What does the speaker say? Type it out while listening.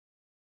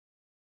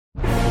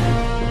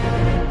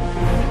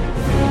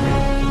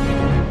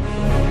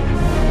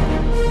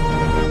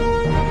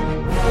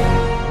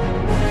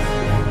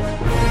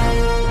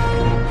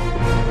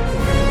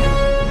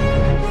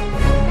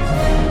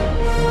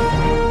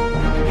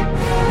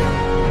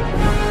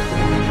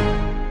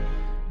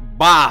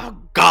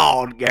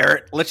God,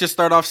 Garrett. Let's just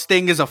start off.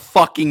 Sting is a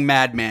fucking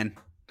madman.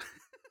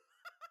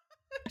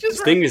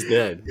 Sting is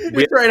dead.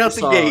 We right out the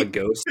saw gate. a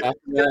ghost after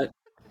that.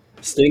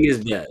 Sting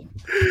is dead.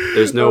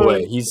 There's no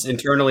way. He's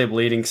internally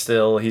bleeding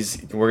still.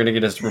 We're gonna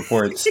get his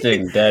report.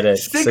 Sting dead at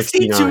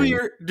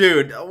 69.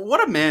 Dude.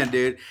 What a man,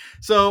 dude.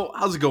 So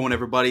how's it going,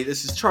 everybody?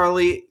 This is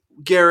Charlie.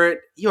 Garrett,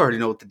 you already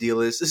know what the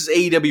deal is. This is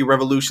AEW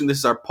Revolution. This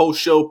is our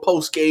post-show,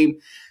 post-game.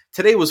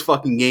 Today was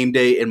fucking game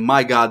day, and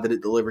my God, did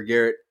it deliver,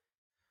 Garrett.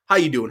 How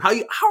you doing? How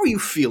are you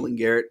feeling,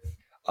 Garrett?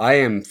 I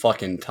am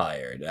fucking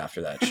tired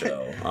after that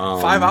show.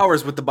 5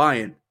 hours with the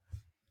buy-in.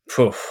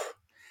 Poof.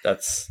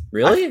 That's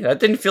really?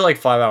 That didn't feel like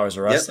 5 hours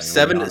of wrestling.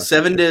 Yep,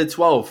 7 to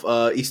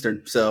 12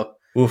 Eastern. So,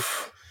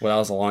 oof. Well, that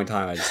was a long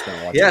time. I just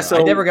spent watching. Yeah, so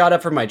I never got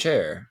up from my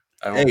chair.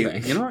 I don't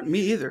think. You know what? Me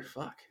either.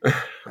 Fuck.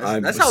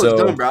 That's how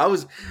it's done, bro.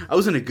 I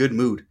was in a good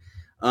mood.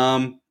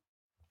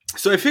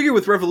 So I figure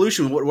with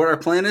Revolution, what our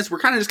plan is, we're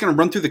kind of just going to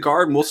run through the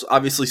card, and we'll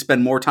obviously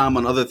spend more time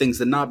on other things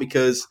than not,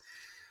 because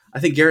I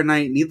think Garrett and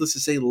I, needless to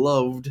say,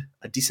 loved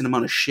a decent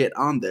amount of shit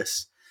on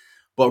this.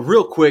 But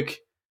real quick,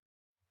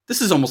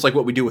 this is almost like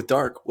what we do with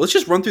Dark. Let's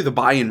just run through the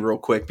buy-in real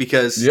quick,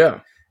 because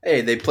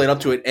hey, they played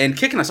up to it. And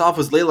kicking us off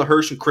was Layla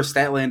Hirsch and Chris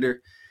Statlander.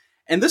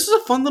 And this is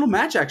a fun little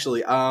match,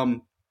 actually. I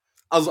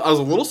was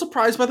a little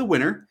surprised by the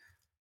winner.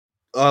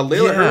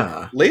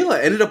 Layla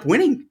ended up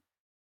winning.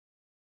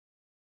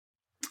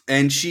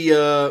 And she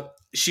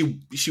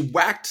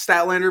whacked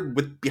Statlander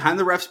with behind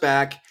the ref's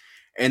back,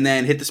 and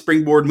then hit the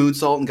springboard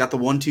moonsault and got the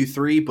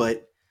 1-2-3.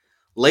 But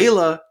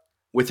Layla,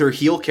 with her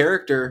heel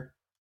character,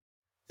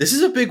 this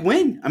is a big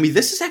win. I mean,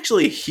 this is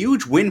actually a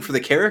huge win for the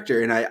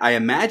character, and I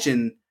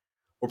imagine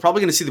we're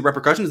probably going to see the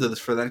repercussions of this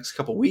for the next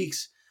couple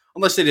weeks,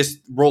 unless they just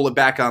roll it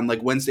back on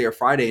like Wednesday or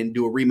Friday and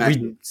do a rematch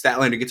and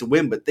Statlander gets a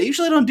win. But they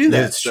usually don't do that.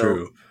 That's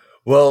true.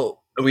 Well,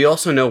 we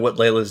also know what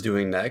Layla's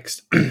doing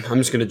next. I'm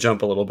just going to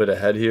jump a little bit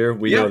ahead here.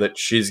 We know that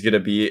she's going to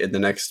be in the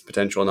next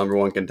potential number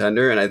one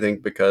contender, and I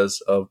think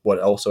because of what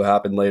also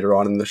happened later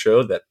on in the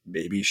show, that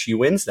maybe she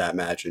wins that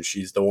match and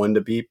she's the one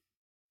to beat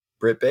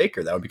Britt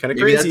Baker. That would be kind of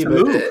crazy,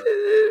 but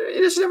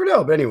you just never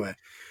know. But anyway.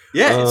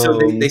 Yeah, so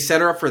they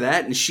set her up for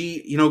that, and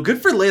she, good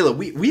for Layla.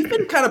 We've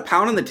been kind of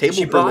pounding the table.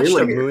 She botched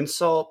a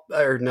moonsault,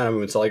 or not a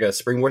moonsault, like a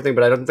springboard thing,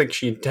 but I don't think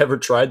she'd ever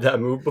tried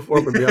that move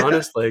before, to be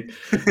honest. Like,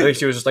 I think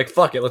she was just like,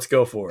 fuck it, let's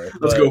go for it.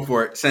 Let's go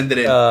for it. Send it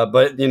in.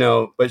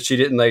 But she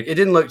didn't, it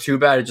didn't look too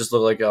bad. It just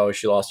looked like,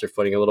 she lost her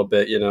footing a little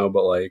bit,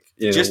 but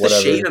just whatever.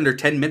 a shade under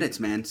 10 minutes,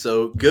 man.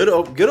 So good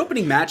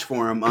opening match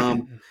for him.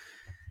 And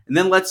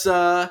then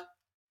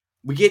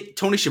we get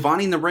Tony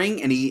Schiavone in the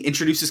ring, and he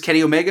introduces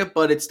Kenny Omega,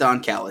 but it's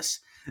Don Callis.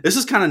 This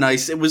is kind of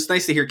nice. It was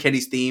nice to hear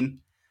Kenny's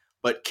theme,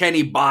 but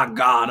Kenny, by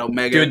God,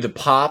 Omega. Dude, the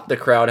pop the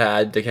crowd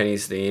had to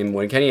Kenny's theme,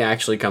 when Kenny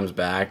actually comes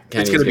back,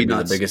 Kenny's going to be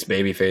the biggest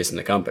babyface in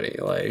the company.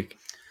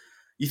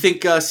 You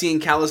think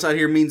seeing Callis out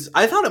here means...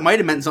 I thought it might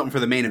have meant something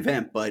for the main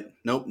event, but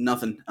nope,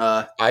 nothing.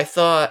 I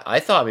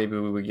thought maybe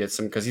we would get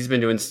some, because he's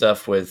been doing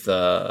stuff with...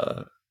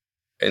 over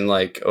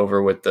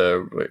with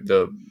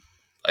the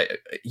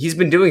he's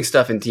been doing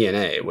stuff in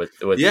TNA with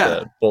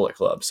the Bullet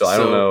Club, so I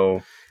don't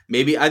know...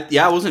 Maybe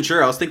I wasn't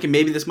sure. I was thinking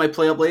maybe this might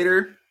play up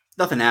later.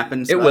 Nothing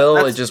happens. It will.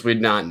 It just would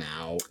not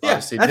now. Yeah,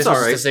 obviously. that's this all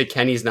was right. To say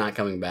Kenny's not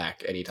coming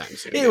back anytime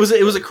soon. It was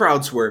a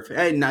crowd swerve.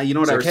 Hey, now you know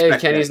what I respect. Hey,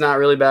 Kenny's not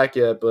really back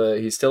yet, but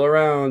he's still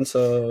around.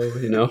 So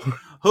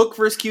Hook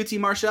versus QT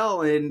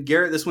Marshall, and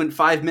Garrett. This went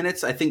 5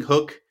 minutes. I think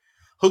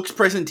Hook's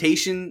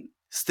presentation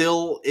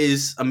still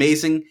is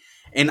amazing,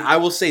 and I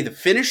will say the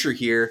finisher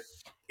here.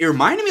 It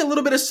reminded me a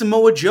little bit of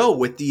Samoa Joe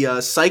with the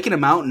psyching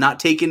him out, not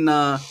taking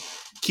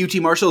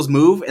QT Marshall's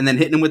move, and then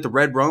hitting him with the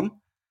red rum.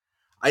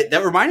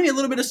 That reminded me a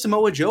little bit of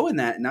Samoa Joe in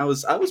that, and I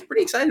was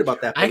pretty excited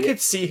about that. I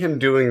could see him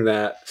doing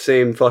that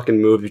same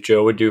fucking move that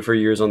Joe would do for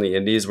years on the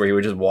Indies, where he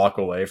would just walk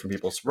away from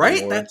people's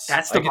right. That's the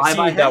vibe. I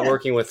could see that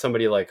working with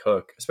somebody like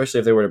Hook, especially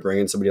if they were to bring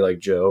in somebody like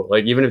Joe.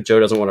 Like, even if Joe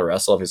doesn't want to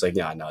wrestle, if he's like,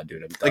 yeah, no,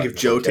 dude. Like if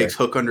Joe takes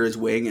Hook under his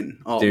wing, and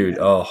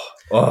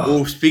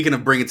speaking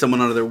of bringing someone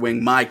under their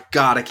wing, my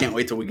God, I can't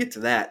wait till we get to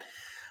that.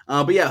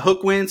 But yeah,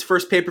 Hook wins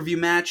first pay-per-view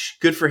match.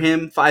 Good for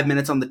him. 5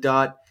 minutes on the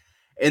dot.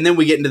 And then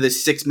we get into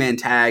this 6-man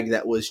tag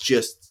that was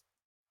just...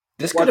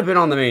 This could have been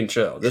on the main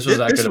show. This was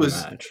that good of a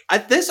match.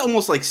 This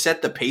almost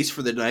set the pace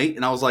for the night.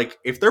 And I was like,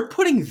 if they're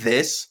putting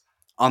this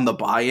on the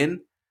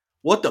buy-in,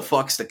 what the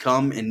fuck's to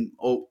come? And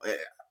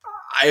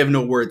I have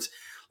no words.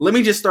 Let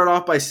me just start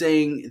off by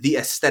saying the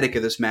aesthetic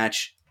of this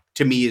match,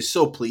 to me, is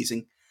so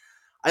pleasing.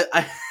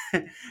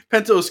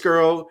 Penta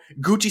Oscuro,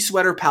 Gucci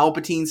sweater,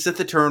 Palpatine, Sith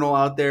Eternal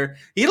out there.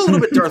 He had a little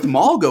bit Darth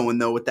Maul going,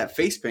 though, with that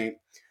face paint.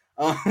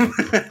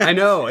 I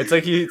know. It's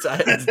like it's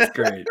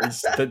great.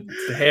 It's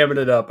hamming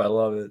it up. I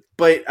love it.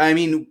 But, I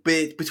mean,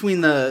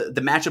 between the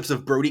matchups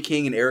of Brody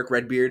King and Eric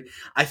Redbeard,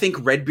 I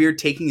think Redbeard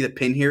taking the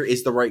pin here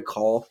is the right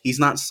call. He's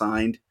not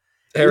signed.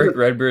 Eric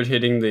Redbeard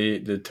hitting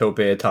the Tope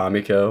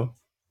Atomico.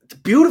 It's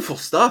beautiful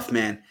stuff,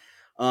 man.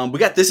 We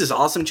got This Is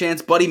Awesome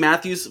chance. Buddy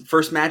Matthews,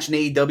 first match in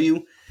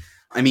AEW.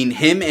 I mean,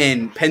 him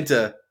and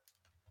Penta,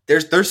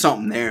 there's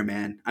something there,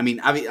 man. I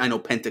mean, I know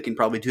Penta can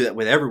probably do that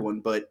with everyone,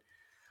 but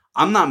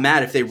I'm not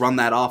mad if they run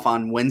that off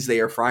on Wednesday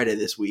or Friday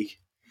this week.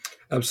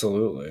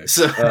 Absolutely.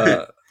 So,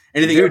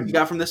 anything else you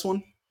got from this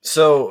one?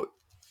 So,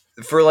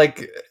 for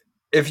like,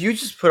 if you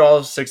just put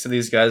all 6 of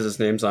these guys'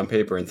 names on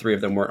paper and 3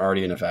 of them weren't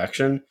already in a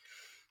faction,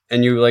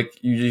 and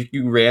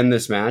you ran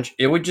this match,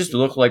 it would just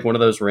look like one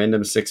of those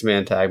random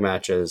 6-man tag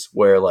matches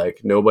where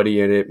like nobody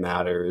in it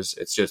matters.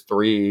 It's just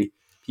 3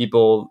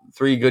 people,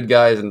 3 good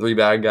guys and 3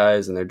 bad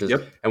guys, and they're just.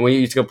 Yep. And we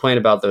used to complain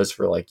about those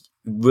for like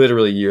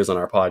literally years on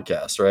our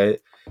podcast, right?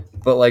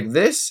 But like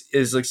this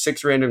is like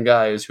 6 random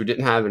guys who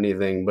didn't have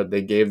anything, but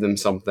they gave them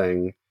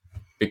something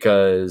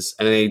because,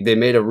 and they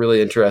made a really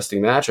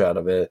interesting match out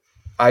of it.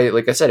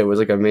 Like I said, it was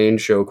like a main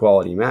show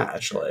quality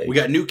match. Like we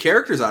got new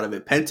characters out of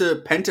it.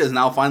 Penta is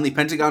now finally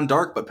Pentagon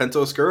Dark, but Penta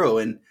Oscuro,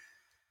 and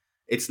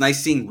it's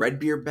nice seeing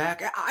Redbeard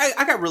back.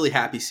 I got really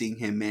happy seeing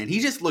him, man. He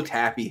just looked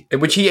happy.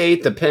 Which he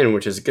ate the pin,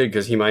 which is good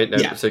because he might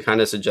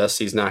kind of suggest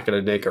he's not going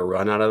to make a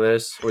run out of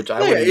this. Which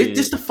it's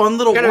just a fun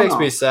little. Kind of makes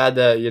me sad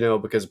that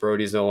because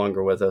Brody's no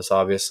longer with us.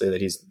 Obviously, that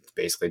he's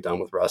basically done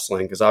with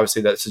wrestling because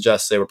obviously that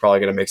suggests they were probably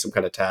going to make some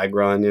kind of tag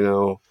run.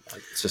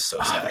 It's just so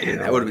sad. Man,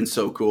 that would have been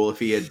so cool if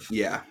he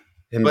had.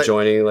 Him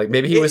joining, like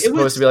maybe he was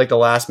supposed to be like the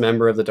last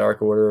member of the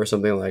Dark Order or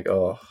something. Like,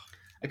 oh,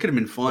 it could have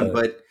been fun,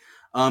 but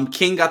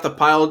King got the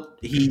pile.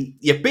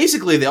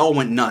 Basically they all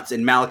went nuts,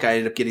 and Malachi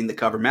ended up getting the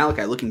cover.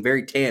 Malachi looking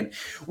very tan,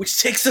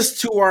 which takes us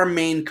to our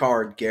main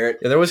card, Garrett.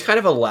 Yeah, there was kind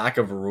of a lack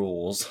of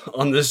rules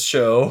on this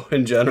show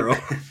in general.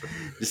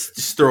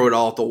 just throw it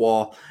all at the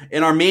wall.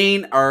 And our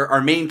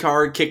main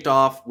card kicked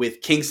off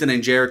with Kingston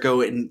and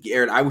Jericho, and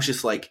Garrett, I was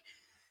just like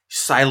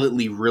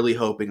silently really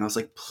hoping. I was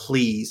like,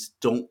 please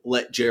don't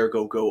let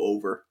Jericho go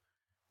over.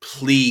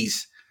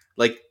 Please.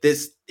 Like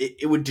this,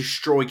 it would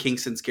destroy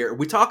Kingston's character.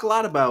 We talk a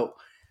lot about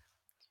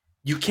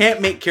you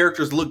can't make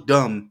characters look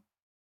dumb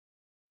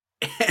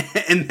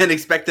and then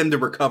expect them to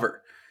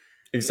recover.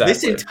 Exactly.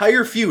 This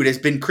entire feud has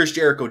been Chris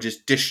Jericho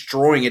just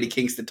destroying Eddie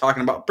Kingston,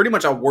 talking about pretty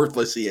much how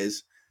worthless he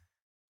is.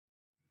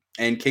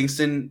 And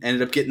Kingston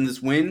ended up getting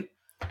this win.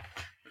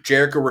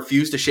 Jericho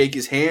refused to shake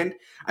his hand.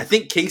 I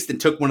think Kingston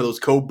took one of those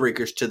code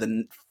breakers to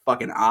the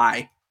fucking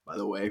eye, by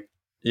the way.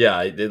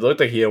 Yeah, it looked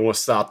like he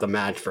almost stopped the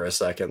match for a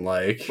second,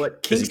 like,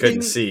 because he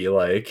couldn't see,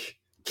 like.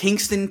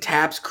 Kingston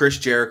taps Chris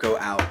Jericho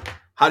out.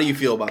 How do you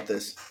feel about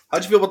this?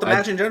 How'd you feel about the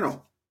match in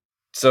general?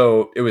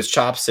 So, it was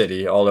Chop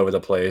City all over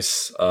the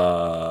place.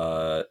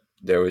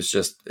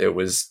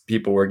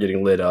 People were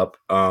getting lit up.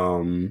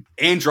 And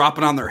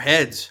dropping on their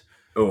heads.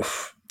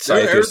 Oof.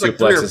 There was like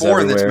 3 or 4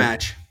 in this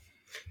match.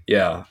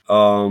 Yeah.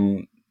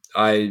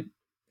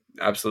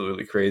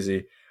 Absolutely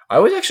crazy. I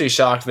was actually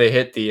shocked they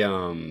hit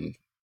the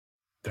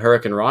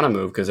Hurricane Rana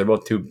move because they're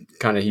both 2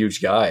 kind of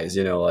huge guys,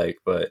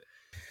 but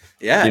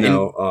yeah,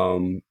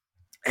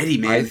 Eddie,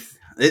 man,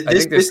 I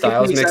think their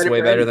styles mix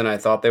way better than I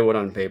thought they would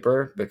on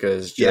paper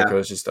because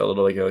Jericho's just a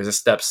little he's a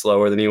step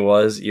slower than he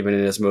was even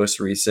in his most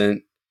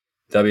recent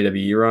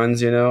WWE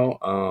runs.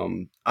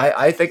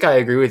 I think I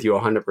agree with you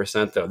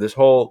 100% though. This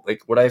whole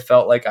what I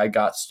felt like I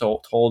got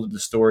told the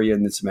story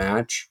in this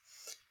match.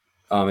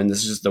 And this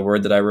is just the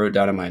word that I wrote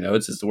down in my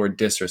notes is the word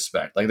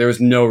disrespect. Like there was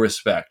no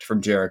respect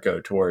from Jericho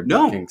toward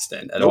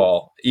Kingston at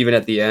all, even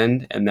at the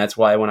end. And that's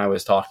why when I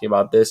was talking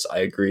about this, I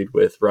agreed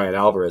with Ryan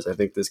Alvarez. I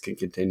think this can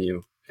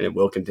continue and it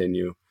will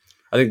continue.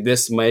 I think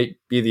this might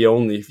be the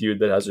only feud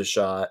that has a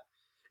shot.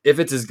 If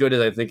it's as good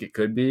as I think it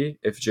could be,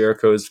 if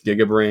Jericho's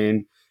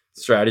Gigabrain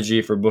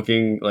strategy for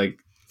booking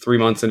 3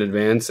 months in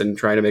advance and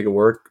trying to make it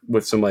work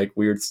with some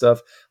weird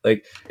stuff.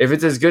 If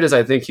it's as good as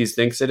I think he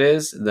thinks it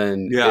is,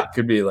 then it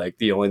could be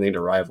the only thing to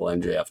rival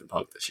MJF and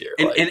Punk this year.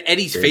 And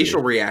Eddie's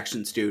facial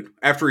reactions, dude,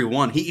 after he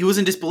won, he was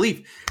in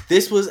disbelief.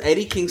 This was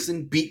Eddie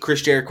Kingston beat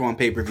Chris Jericho on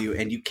pay-per-view,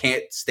 and you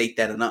can't state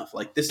that enough.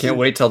 This can't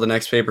wait till the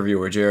next pay-per-view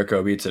where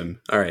Jericho beats him.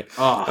 All right.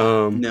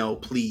 No,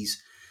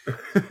 please.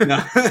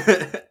 No.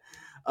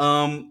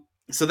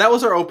 So that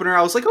was our opener.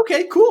 I was like,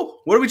 okay,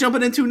 cool. What are we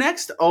jumping into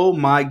next? Oh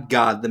my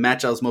God, the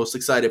match I was most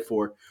excited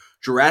for.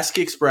 Jurassic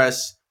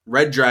Express,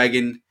 Red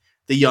Dragon,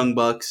 the Young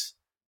Bucks.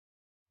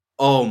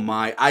 Oh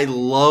my, I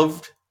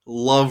loved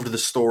the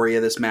story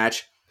of this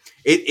match.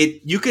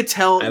 You could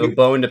tell I have a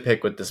bone to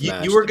pick with this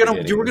match. You were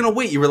gonna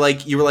wait. You were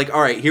like,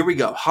 all right, here we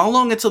go. How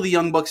long until the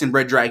Young Bucks and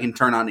Red Dragon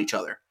turn on each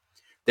other?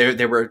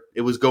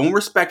 It was going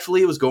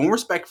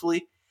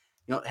respectfully.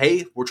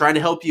 Hey, we're trying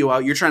to help you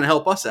out. You're trying to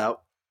help us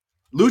out.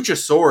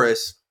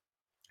 Luchasaurus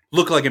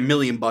looked like $1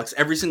 million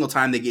every single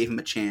time they gave him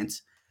a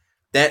chance.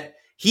 That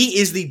he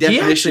is the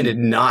definition. He actually did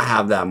not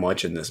have that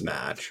much in this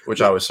match,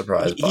 which I was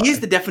surprised by. He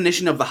is the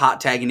definition of the hot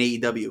tag in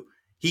AEW.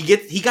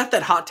 He got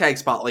that hot tag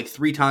spot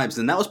 3 times,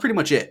 and that was pretty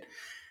much it.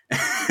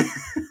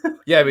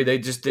 Yeah, I mean, they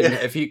just didn't.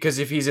 If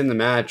he's in the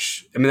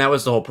match, I mean, that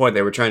was the whole point.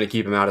 They were trying to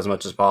keep him out as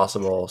much as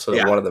possible so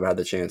that one of them had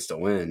the chance to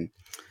win.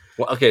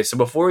 Well, okay, so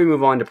before we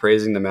move on to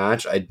praising the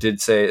match, I did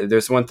say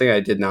there's one thing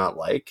I did not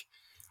like.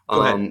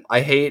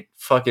 I hate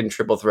fucking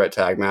triple threat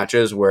tag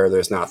matches where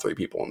there's not 3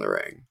 people in the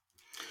ring.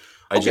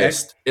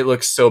 It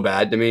looks so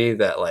bad to me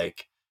that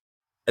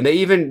and they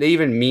even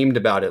memed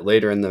about it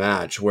later in the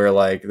match where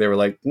they were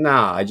like,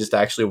 nah, I just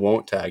actually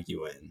won't tag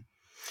you in.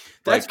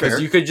 That's fair.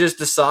 Because you could just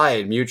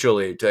decide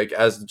mutually to, like,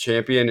 as the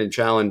champion and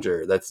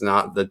challenger, that's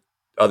not the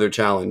other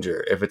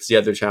challenger. If it's the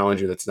other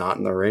challenger that's not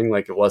in the ring,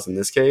 like it was in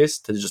this case,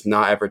 to just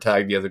not ever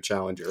tag the other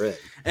challenger in.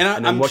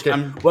 And then what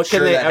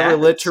can they ever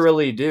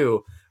literally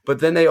do? But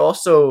then they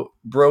also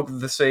broke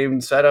the same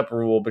setup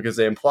rule because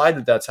they implied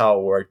that that's how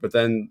it worked. But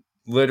then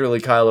literally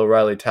Kyle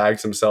O'Reilly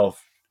tags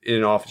himself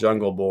in off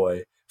Jungle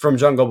Boy from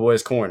Jungle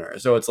Boy's corner.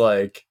 So it's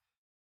like,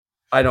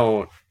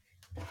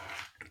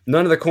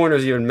 none of the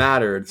corners even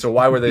mattered. So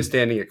why were they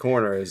standing at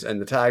corners?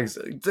 And the tags,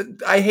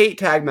 I hate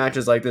tag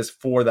matches like this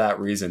for that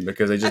reason,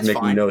 because they just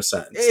make no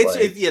sense.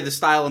 The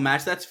style of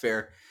match, that's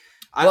fair.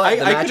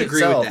 I could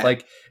agree with that.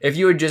 Like, if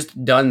you had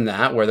just done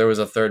that where there was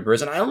a third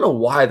person, I don't know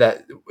why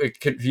it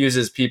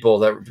confuses people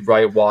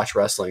that watch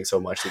wrestling so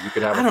much that you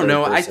could have. I don't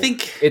know. Person. I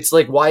think it's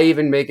like, why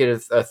even make it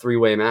a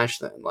 3-way match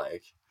then?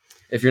 Like,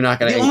 if you're not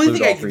going to. The only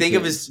thing I can think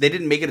of is they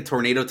didn't make it a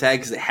tornado tag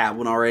because they had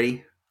one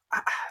already.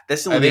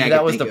 That's the only thing I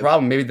that was the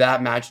problem. Maybe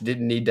that match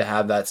didn't need to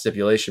have that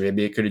stipulation.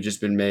 Maybe it could have just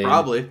been made.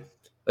 Probably.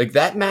 Like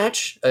that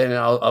match, and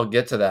I'll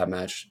get to that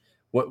match.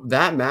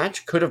 That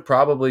match could have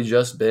probably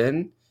just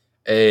been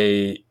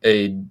a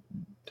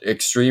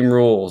Extreme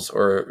Rules,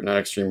 or not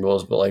Extreme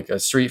Rules, but like a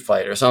street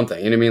fight or something.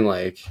 You know what I mean?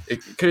 Like,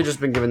 it could have just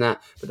been given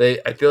that.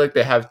 But I feel like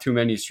they have too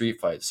many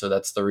street fights, so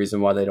that's the reason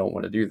why they don't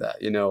want to do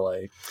that. You know,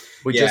 like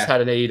we just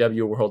had an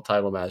AEW World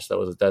Title match that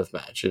was a death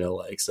match. You know,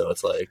 like, so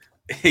it's like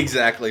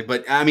exactly.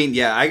 But I mean,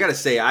 I gotta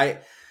say, I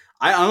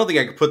don't think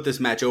I could put this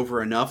match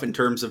over enough in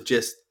terms of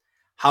just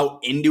how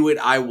into it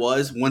I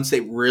was once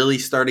they really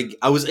started.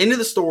 I was into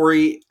the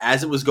story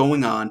as it was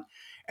going on.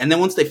 And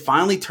then once they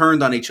finally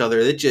turned on each other,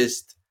 it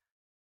just,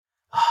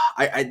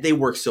 they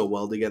work so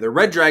well together.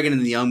 Red Dragon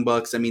and the Young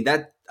Bucks. I mean,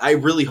 I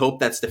really hope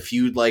that's the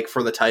feud, like,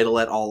 for the title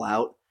at All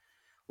Out.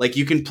 Like,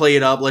 you can play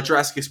it up, let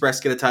Jurassic Express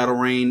get a title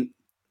reign,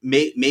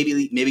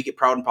 maybe get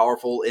Proud and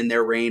Powerful in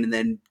their reign, and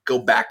then go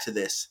back to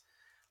this.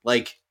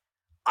 Like,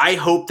 I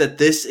hope that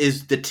this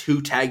is the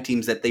two tag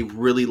teams that they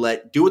really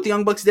let do what the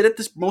Young Bucks did at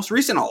this most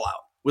recent All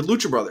Out with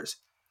Lucha Brothers.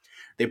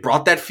 They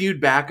brought that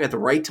feud back at the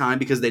right time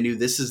because they knew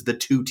this is the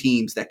two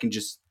teams that can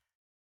just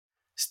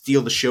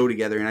steal the show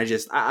together. And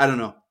I don't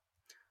know.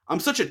 I'm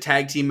such a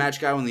tag team match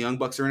guy when the Young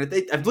Bucks are in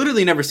it. I've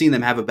literally never seen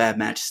them have a bad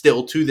match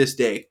still to this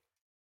day.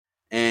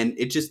 And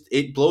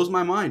it blows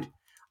my mind.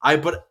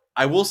 But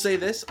I will say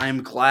this. I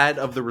am glad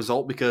of the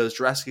result because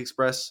Jurassic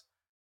Express,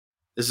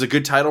 this is a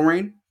good title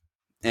reign.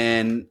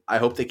 And I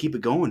hope they keep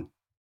it going.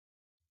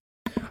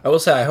 I will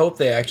say I hope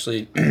they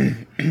actually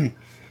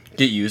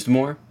get used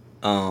more.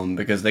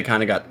 Because they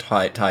kind of got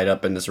tied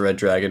up in this Red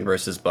Dragon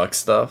versus Bucks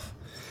stuff.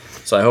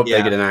 So I hope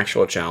they get an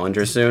actual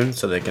challenger soon,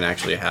 so they can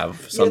actually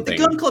have something. The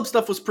Gun Club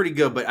stuff was pretty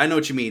good, but I know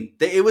what you mean.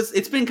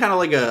 It's been kind of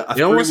like a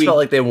it almost felt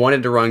like they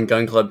wanted to run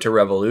Gun Club to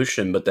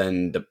Revolution, but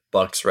then the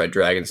Bucks Red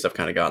Dragon stuff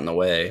kind of got in the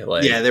way.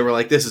 Like, they were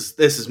like, this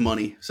is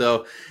money.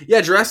 So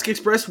Jurassic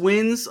Express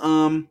wins.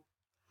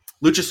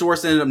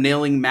 Luchasaurus ended up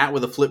nailing Matt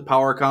with a flip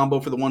power combo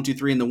for the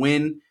 1-2-3 in the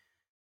win.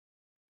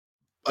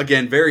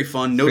 Again, very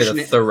fun.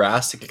 The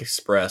Thoracic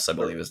Express, I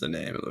believe, is the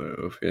name of the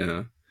move.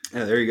 Yeah,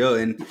 there you go.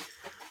 And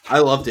I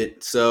loved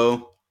it.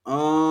 So,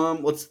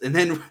 and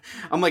then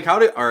I'm like, all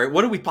right,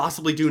 what do we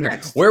possibly do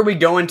next? Where are we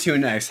going to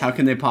next? How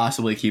can they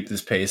possibly keep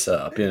this pace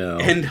up? You know.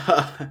 And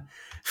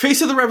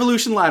Face of the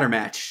Revolution ladder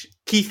match: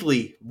 Keith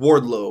Lee,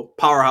 Wardlow,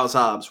 Powerhouse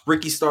Hobbs,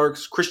 Ricky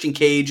Starks, Christian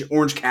Cage,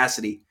 Orange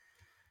Cassidy.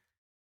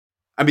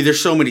 I mean,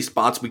 there's so many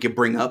spots we could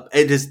bring up.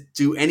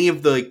 Do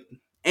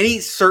any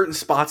certain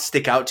spots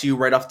stick out to you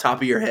right off the top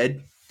of your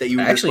head that you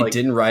actually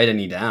didn't write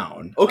any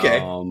down? Okay,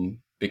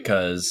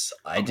 because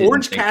I didn't.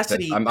 Orange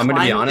Cassidy. I'm going to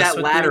be honest that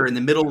with ladder you. in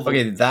the middle.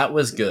 Of that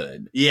was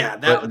good. Yeah,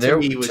 that to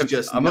me was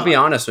just. I'm going to be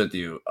honest with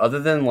you. Other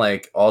than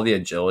like all the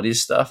agility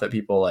stuff that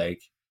people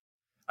like,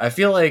 I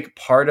feel like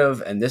part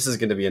of, and this is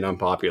going to be an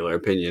unpopular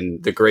opinion,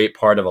 the great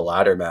part of a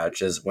ladder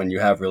match is when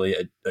you have really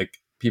like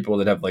people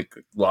that have like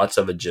lots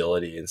of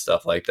agility and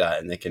stuff like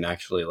that, and they can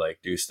actually like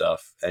do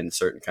stuff and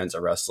certain kinds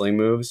of wrestling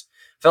moves.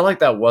 Felt like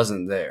that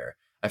wasn't there.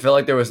 I felt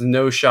like there was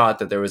no shot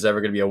that there was ever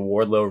going to be a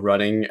Wardlow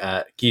running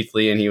at Keith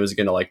Lee and he was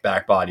going to like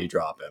back body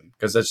drop him,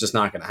 because that's just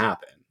not going to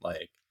happen.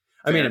 Like,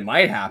 I mean, it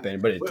might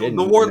happen, but it didn't.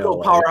 The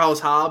Wardlow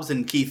Powerhouse Hobbs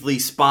and Keith Lee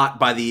spot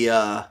by the.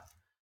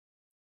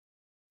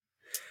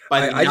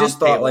 I just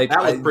thought like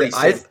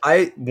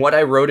I what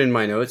I wrote in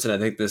my notes, and I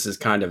think this is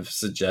kind of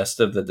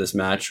suggestive that this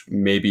match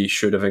maybe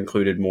should have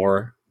included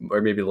more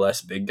or maybe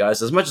less big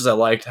guys. As much as I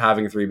liked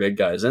having 3 big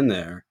guys in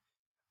there.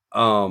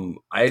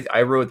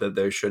 I wrote that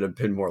there should have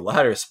been more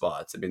ladder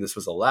spots. I mean, this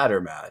was a ladder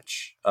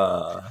match.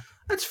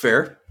 That's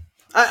fair.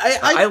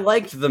 I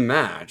liked the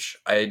match.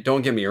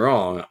 Don't get me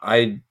wrong.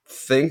 I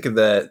think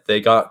that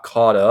they got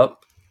caught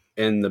up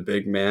in the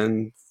big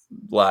man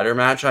ladder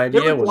match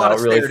idea without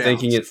really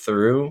thinking it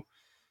through.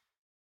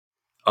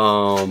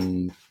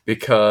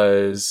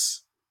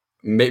 Because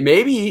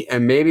maybe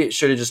it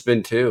should have just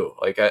been 2.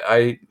 Like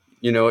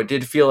it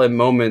did feel in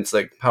moments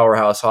like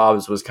Powerhouse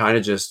Hobbs was kind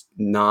of just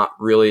not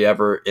really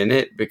ever in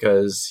it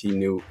because he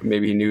knew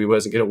he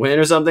wasn't going to win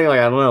or something. Like,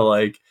 I don't know.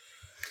 Like,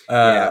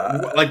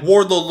 Like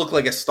Wardlow looked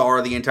like a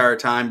star the entire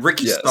time.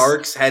 Ricky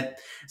Starks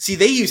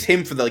they used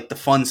him for the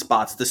fun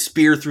spots, the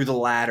spear through the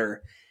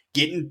ladder,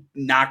 getting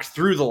knocked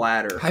through the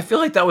ladder. I feel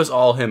like that was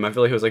all him. I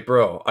feel like he was like,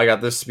 bro, I got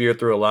this spear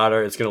through a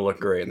ladder. It's going to look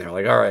great. And they're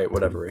like, all right,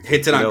 whatever.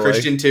 Hits it on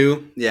Christian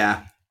too.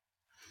 Yeah.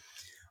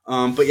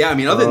 But yeah, I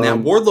mean, other than that,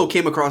 Wardlow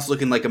came across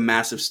looking like a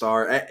massive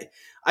star.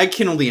 I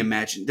can only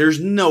imagine.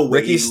 There's no way.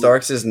 Ricky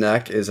Starks'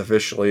 neck is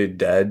officially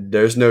dead.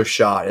 There's no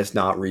shot. It's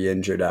not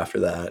re-injured after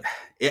that.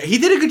 Yeah, he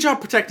did a good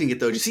job protecting it,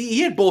 though. You see,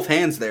 he had both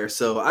hands there,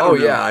 so I don't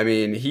know. Yeah, I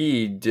mean,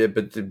 he did,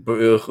 but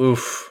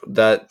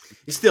that...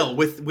 Still,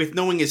 with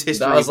knowing his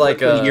history, that was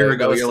like a year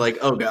ago, you're like,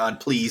 oh,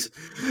 God, please.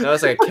 That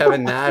was like a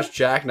Kevin Nash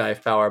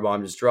jackknife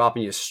powerbomb just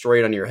dropping you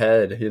straight on your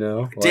head, you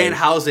know?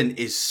 Danhausen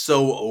is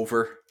so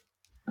over.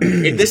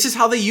 And this is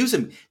how they use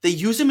him. They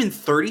use him in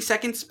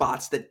 30-second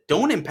spots that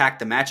don't impact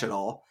the match at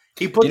all.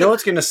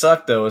 What's going to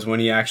suck, though, is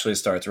when he actually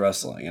starts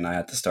wrestling, and I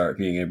have to start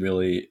being a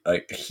really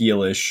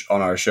heelish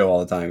on our show all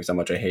the time because how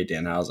much I hate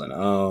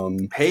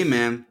Danhausen. Hey,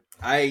 man,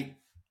 I've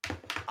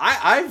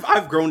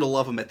grown to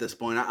love him at this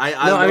point.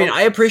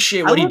 I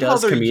appreciate what he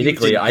does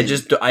comedically.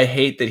 I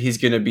hate that he's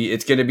going to be.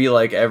 It's going to be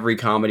like every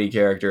comedy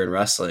character in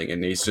wrestling,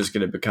 and he's just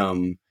going to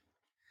become.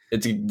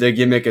 The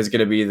gimmick is going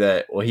to be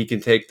that he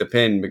can take the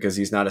pin because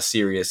he's not a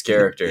serious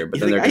character, but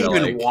then they're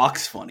going to even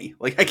walks funny.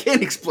 I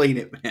can't explain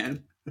it,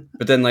 man.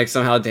 But then,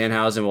 somehow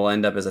Danhausen will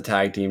end up as a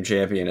tag team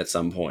champion at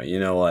some point.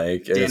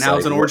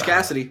 Danhausen, Orange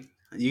Cassidy.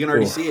 You can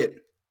already see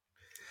it.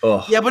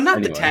 Yeah, but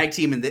not the tag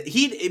team. And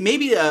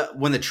maybe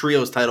when the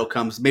trios title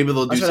comes, maybe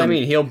they'll do something. I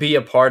mean, he'll be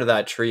a part of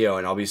that trio,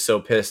 and I'll be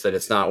so pissed that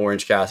it's not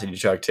Orange Cassidy,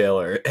 Chuck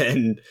Taylor,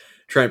 and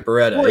Trent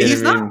Beretta. Well,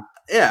 he's not.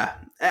 Yeah,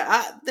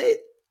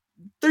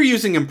 they're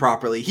using him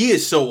properly. He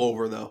is so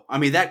over, though. I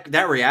mean,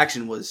 that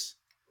reaction was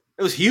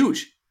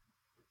huge.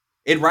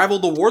 It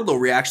rivaled the Wardlow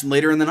reaction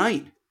later in the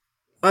night.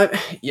 I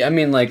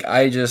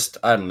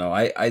don't know.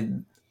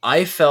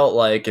 I felt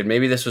like, and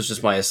maybe this was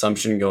just my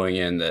assumption going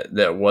in,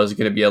 that was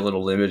going to be a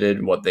little limited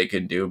in what they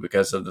could do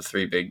because of the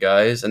three big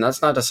guys. And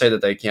that's not to say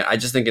that they can't. I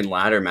just think in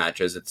ladder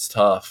matches, it's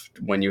tough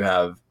when you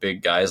have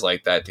big guys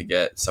like that to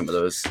get some of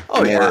those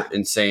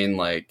insane,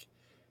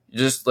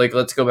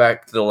 let's go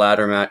back to the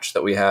ladder match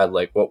that we had.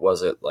 What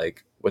was it?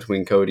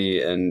 Between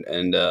Cody and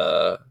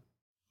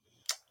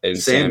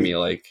Sammy,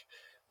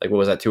 what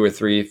was that, 2 or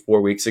 3,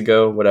 4 weeks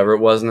ago, whatever it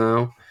was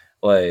now.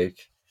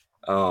 Orange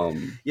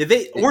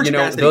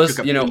Cassidy took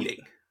a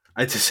beating,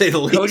 to say the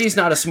least. Cody's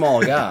not a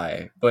small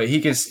guy, but he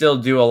can still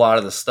do a lot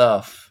of the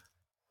stuff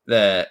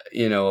that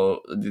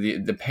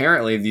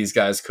apparently these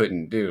guys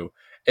couldn't do.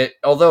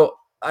 Although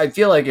I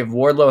feel like if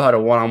Wardlow had a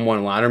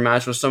one-on-one ladder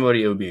match with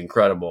somebody, it would be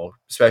incredible,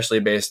 especially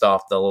based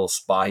off the little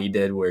spot he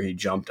did where he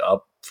jumped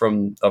up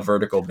from a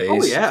vertical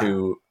base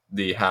to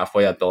the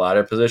halfway up the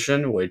ladder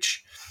position,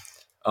 which,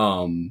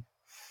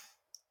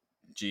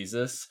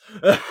 Jesus.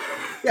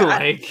 Yeah,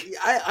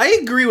 I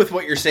agree with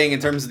what you're saying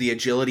in terms of the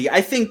agility. I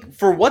think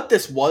for what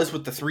this was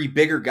with the three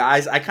bigger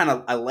guys, I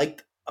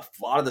liked a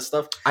lot of the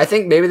stuff. I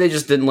think maybe they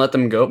just didn't let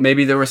them go.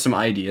 Maybe there were some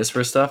ideas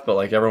for stuff, but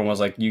everyone was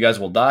like, "You guys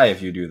will die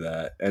if you do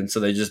that," and so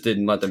they just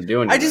didn't let them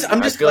do anything.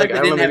 I'm just glad they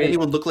didn't have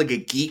anyone look like a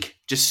geek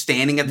just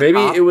standing at the top.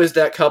 Maybe it was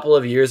that couple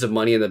of years of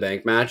Money in the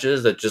Bank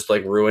matches that just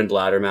ruined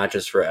ladder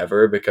matches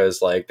forever because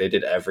they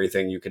did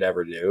everything you could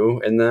ever do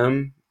in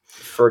them.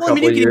 For a couple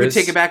of years. You can even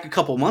take it back a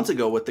couple months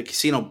ago with the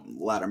casino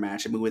ladder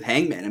match. I mean, with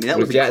Hangman. I mean, that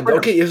was incredible.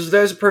 Okay.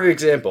 There's a perfect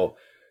example.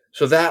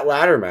 So that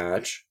ladder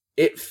match,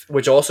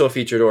 which also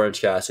featured Orange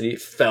Cassidy,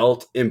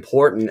 felt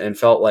important and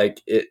felt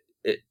like it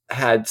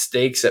had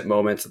stakes at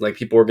moments, and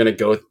people were going to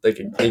go.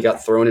 They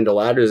got thrown into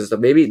ladders and stuff.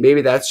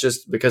 Maybe that's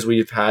just because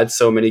we've had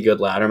so many good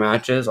ladder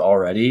matches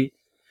already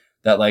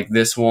that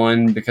this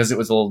one, because it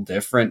was a little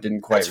different, didn't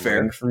quite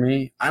ring for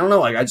me. I don't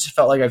know. I just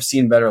felt like I've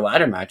seen better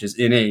ladder matches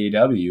in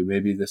AEW.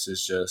 Maybe this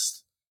is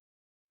just.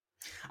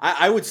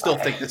 I would still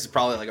think this is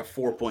probably a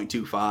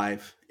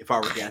 4.25 if I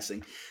were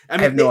guessing.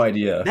 I have no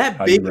idea.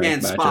 That big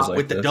man spot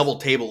with the double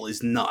table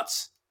is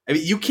nuts. I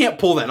mean, you can't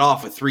pull that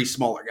off with three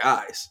smaller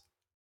guys.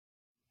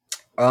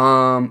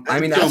 I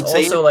mean, that's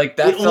also that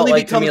felt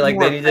to me they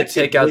needed to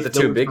take out the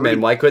two big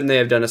men. Why couldn't they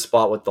have done a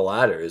spot with the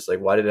ladders?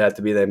 Why did it have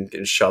to be them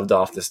getting shoved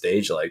off the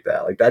stage like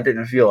that? That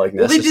didn't feel necessary.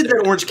 Well, they did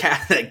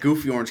that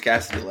goofy Orange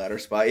Cassidy ladder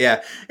spot.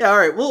 Yeah. All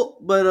right. Well,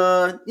 but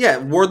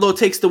Wardlow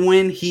takes the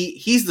win.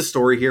 He's the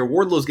story here.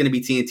 Wardlow's going to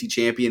be TNT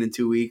champion in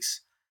 2 weeks.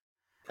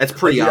 That's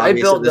pretty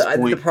obvious at this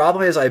point. The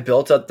problem is I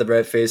built up the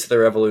Red Face of the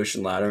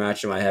Revolution ladder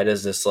match in my head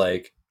as this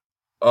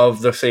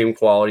of the same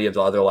quality of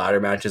the other ladder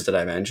matches that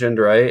I mentioned,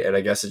 right? And I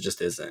guess it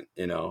just isn't,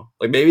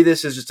 maybe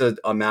this is just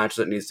a match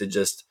that needs to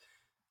just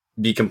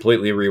be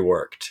completely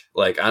reworked.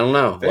 I don't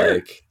know.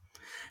 Fair.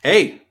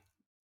 Hey,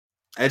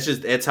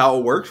 it's how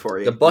it worked for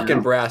you. The buck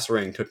and brass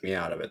ring took me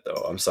out of it,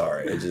 though. I'm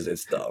sorry.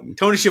 It's dumb.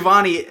 Tony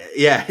Schiavone,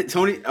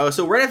 Tony. Oh,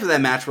 so right after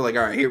that match, we're like,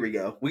 all right, here we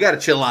go. We got to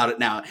chill out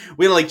now.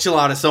 We got to chill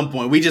out at some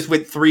point. We just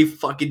went 3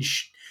 fucking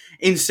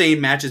insane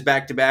matches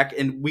back to back,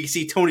 and we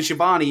see Tony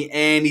Schiavone,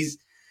 and he's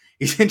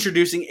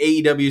introducing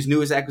AEW's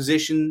newest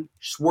acquisition,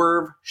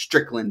 Swerve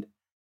Strickland.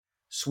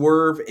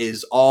 Swerve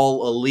is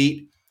all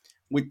elite.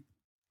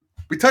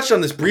 We touched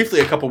on this briefly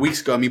a couple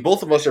weeks ago. I mean,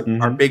 both of us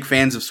are big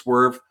fans of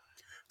Swerve.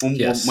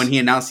 When he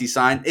announced he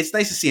signed, it's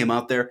nice to see him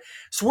out there.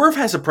 Swerve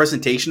has a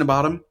presentation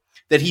about him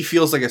that he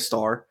feels like a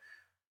star.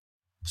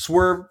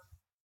 Swerve,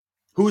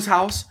 whose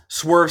house?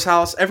 Swerve's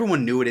house.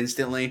 Everyone knew it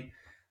instantly.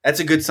 That's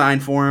a good sign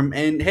for him.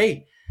 And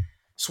hey,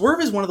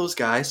 Swerve is one of those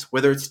guys,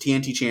 whether it's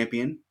TNT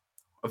champion,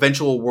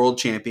 eventual world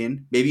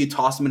champion, maybe you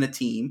toss him in a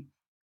team,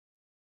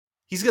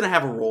 he's going to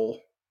have a role.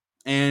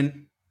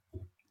 And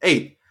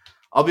hey,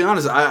 I'll be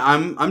honest,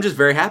 I'm just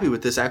very happy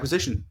with this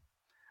acquisition.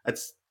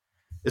 It's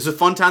a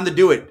fun time to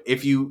do it.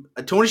 If you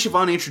Tony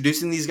Schiavone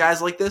introducing these guys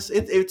like this,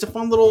 it's a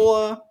fun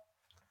little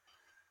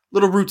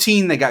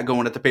routine they got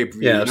going at the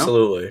pay-per-view. Yeah,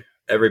 absolutely.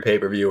 Every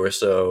pay-per-view or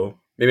so.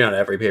 Maybe not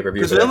every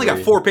pay-per-view. Because they only got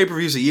 4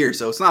 pay-per-views a year,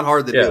 so it's not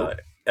hard to do.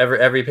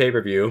 Every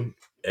pay-per-view,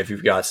 if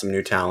you've got some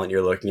new talent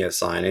you're looking at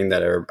signing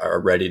that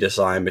are ready to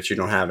sign, but you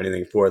don't have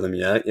anything for them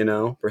yet,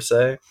 per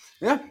se.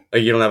 Yeah.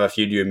 Like you don't have a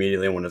feud you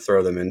immediately want to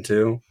throw them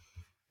into.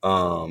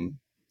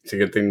 It's a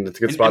good thing. It's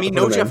a good spot. I mean,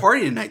 no Jeff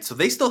Hardy tonight, so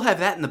they still have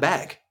that in the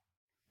bag.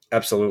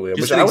 Absolutely,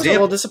 which I was a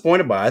little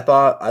disappointed by. I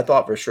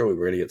thought for sure we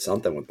were going to get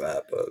something with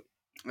that, but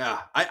yeah,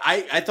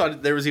 I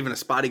thought there was even a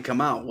spot he'd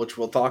come out, which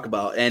we'll talk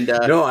about. And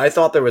no, I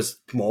thought there was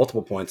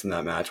multiple points in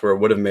that match where it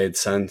would have made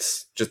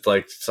sense, just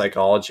like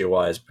psychology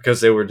wise, because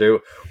they were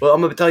due. Well,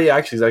 I'm going to tell you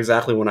actually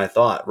exactly when I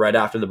thought right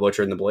after the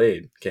Butcher and the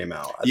Blade came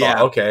out. I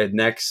thought, okay,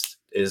 next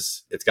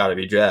it's got to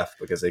be Jeff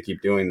because they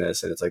keep doing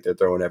this, and it's like they're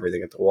throwing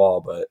everything at the wall,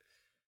 but.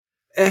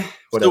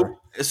 Whatever.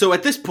 So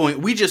at this point,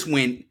 we just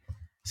went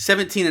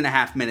 17 and a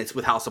half minutes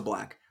with House of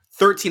Black,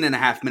 13 and a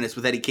half minutes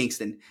with Eddie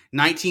Kingston,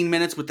 19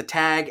 minutes with the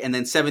tag, and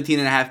then 17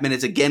 and a half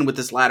minutes again with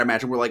this ladder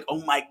match. And we're like,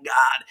 oh my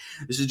God,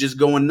 this is just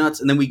going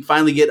nuts. And then we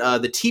finally get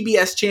the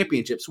TBS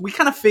Championship. So we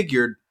kind of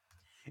figured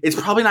it's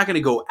probably not going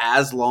to go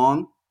as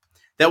long.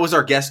 That was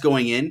our guess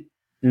going in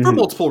for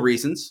multiple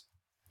reasons.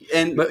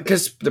 And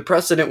because the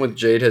precedent with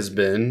Jade has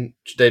been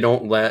they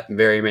don't let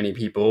very many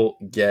people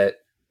get.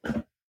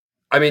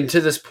 I mean,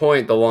 to this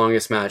point, the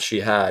longest match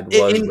she had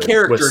was in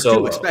character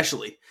too,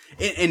 especially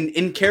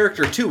in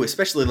character too,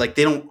 especially like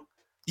they don't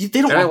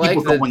want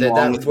people going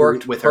long that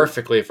worked with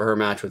perfectly her. For her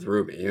match with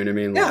Ruby. You know what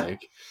I mean?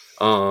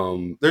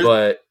 Yeah.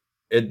 But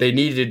they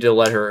needed to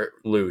let her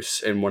loose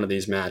in one of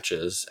these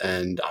matches,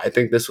 and I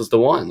think this was the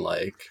one.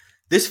 Like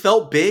this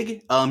felt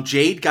big.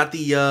 Jade got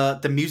the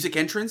music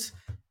entrance.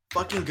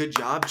 Fucking good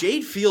job.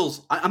 Jade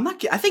feels.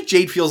 I think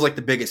Jade feels like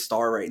the biggest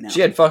star right now. She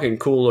had fucking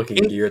cool looking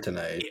gear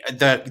tonight.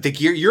 The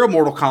gear. You're a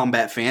Mortal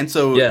Kombat fan,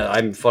 so yeah,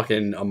 I'm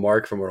fucking a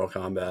mark for Mortal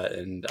Kombat,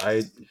 and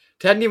I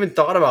hadn't even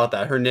thought about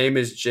that. Her name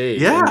is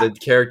Jade. Yeah, and the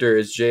character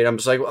is Jade. I'm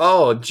just like,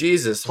 oh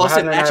Jesus. Plus,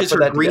 it matches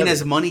her green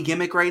as money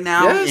gimmick right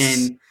now,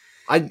 and.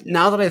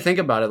 Now that I think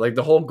about it, like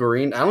the whole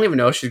green, I don't even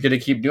know if she's going to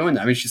keep doing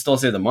that. I mean, she still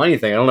say the money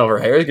thing. I don't know if her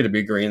hair is going to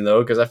be green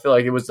though, because I feel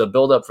like it was the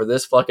build up for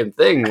this fucking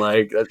thing.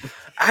 Like,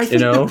 I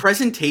think the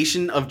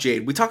presentation of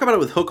Jade, we talk about it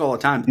with Hook all the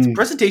time. The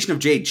presentation of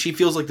Jade, she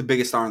feels like the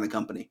biggest star in the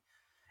company.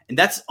 And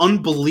that's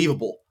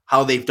unbelievable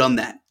how they've done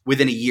that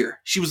within a year.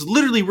 She was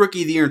literally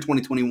Rookie of the Year in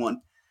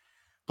 2021.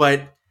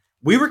 But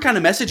we were kind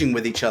of messaging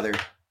with each other.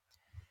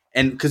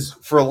 And because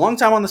for a long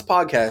time on this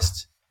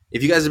podcast,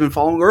 if you guys have been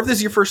following, or if this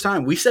is your first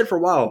time, we've said for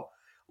a while,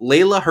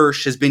 Layla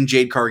Hirsch has been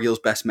Jade Cargill's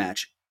best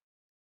match.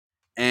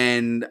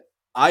 And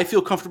I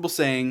feel comfortable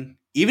saying,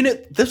 even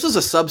if this was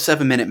a sub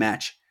 7-minute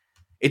match,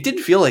 it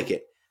didn't feel like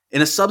it.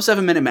 In a sub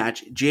 7-minute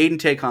match, Jade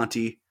and Tay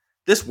Conti,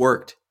 this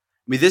worked.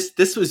 I mean, this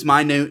is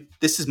my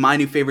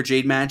new favorite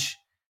Jade match.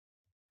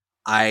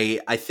 I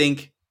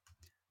think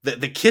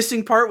the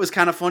kissing part was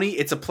kind of funny.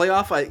 It's a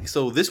playoff.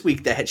 So this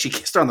week she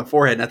kissed her on the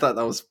forehead, and I thought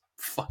that was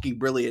fucking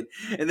brilliant.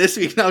 And this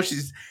week now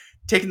she's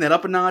taking that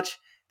up a notch.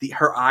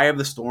 Her Eye of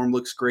the Storm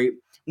looks great.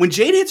 When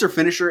Jade hits her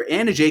finisher,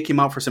 Anna Jay came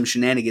out for some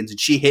shenanigans, and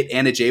she hit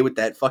Anna Jay with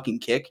that fucking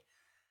kick.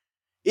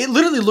 It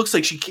literally looks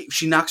like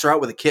she knocks her out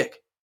with a kick.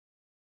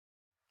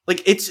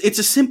 Like, it's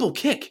a simple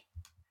kick.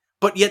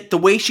 But yet, the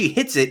way she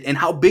hits it and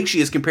how big she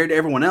is compared to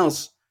everyone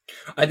else.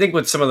 I think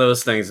with some of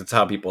those things, it's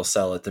how people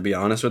sell it, to be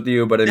honest with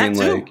you. But I mean,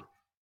 like...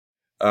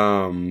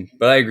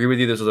 but I agree with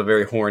you. This was a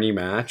very horny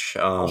match.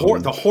 The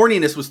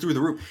horniness was through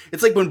the roof.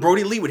 It's like when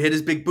Brody Lee would hit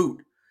his big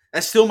boot.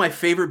 That's still my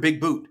favorite big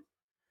boot.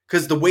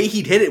 Because the way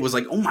he'd hit it was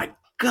like, oh my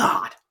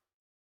God.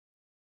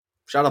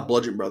 Shout out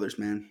Bludgeon Brothers,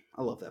 man.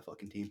 I love that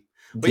fucking team.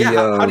 But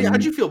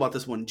how'd you feel about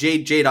this one?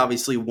 Jade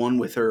obviously won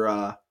with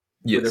her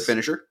with her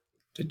finisher.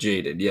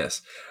 Jaded,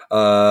 yes.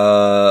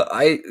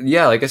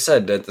 Like I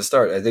said at the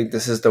start, I think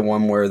this is the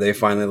one where they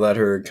finally let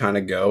her kind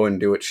of go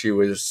and do what she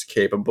was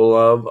capable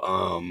of.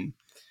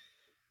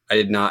 I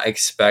did not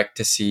expect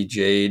to see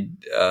Jade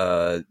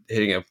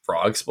hitting a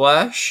frog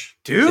splash.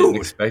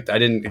 Dude, I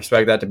didn't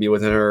expect that to be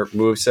within her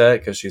moveset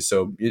because she's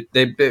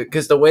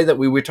because the way that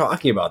we were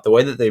talking about, the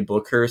way that they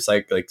book her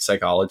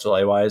psychology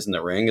wise in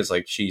the ring is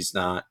like she's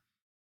not.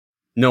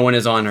 No one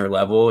is on her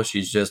level.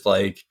 She's just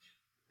like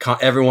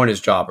everyone is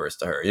jobbers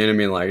to her. You know what I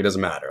mean? Like it doesn't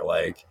matter.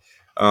 Like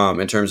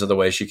in terms of the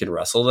way she can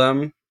wrestle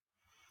them.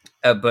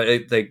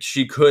 But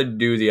she could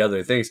do the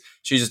other things.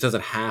 She just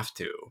doesn't have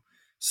to.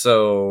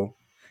 So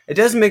it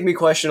does make me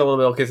question a little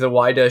bit. Okay, so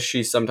why does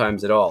she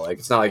sometimes at all? Like,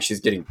 it's not like she's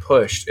getting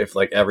pushed if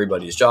like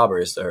everybody's jobber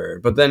is to her.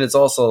 But then it's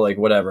also like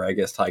whatever. I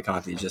guess Ty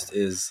Conti just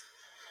is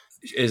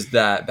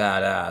that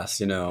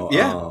badass, you know?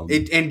 Yeah,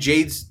 and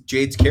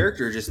Jade's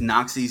character just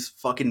knocks these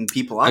fucking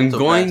people out. I'm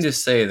going to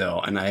say though,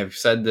 and I have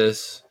said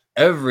this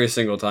every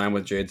single time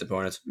with Jade's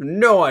opponents,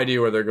 no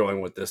idea where they're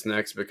going with this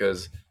next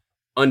because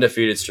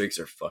undefeated streaks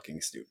are fucking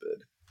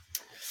stupid.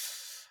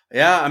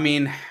 Yeah, I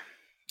mean,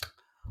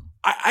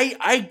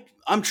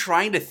 I'm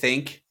trying to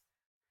think.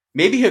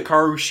 Maybe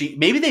Hikaru Shida.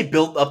 Maybe they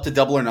built up to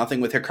Double or Nothing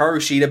with Hikaru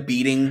Shida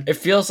beating. It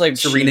feels like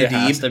Serena Shida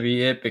Deeb has to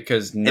be it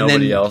because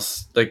nobody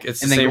else. Like it's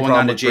the same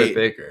problem with Britt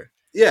Baker.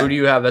 Yeah, who do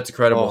you have? That's a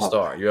credible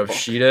star. You have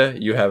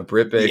Shida. You have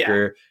Britt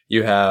Baker. Yeah.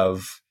 You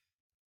have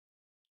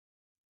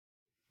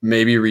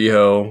maybe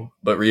Riho,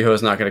 but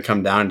Riho's not going to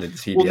come down to the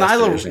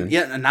TBS division.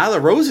 Yeah,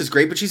 Nyla Rose is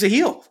great, but she's a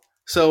heel.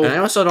 So, and I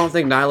also don't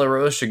think Nyla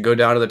Rose should go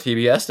down to the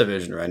TBS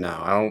division right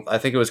now. I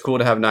think it was cool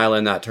to have Nyla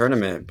in that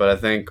tournament, but I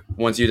think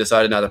once you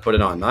decided not to put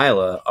it on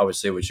Nyla,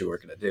 obviously what you were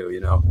going to do,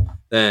 you know,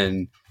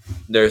 then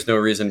there's no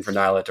reason for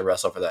Nyla to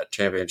wrestle for that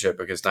championship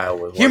because Nyla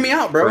was hear me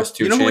out, bro.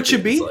 You know who it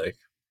should be? Like,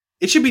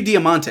 it should be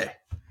Diamante.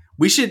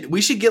 We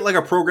should get like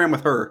a program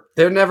with her.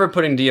 They're never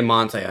putting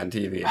Diamante on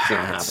TV. It's not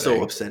happening. It's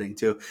so upsetting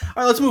too.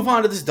 All right, let's move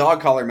on to this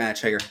dog collar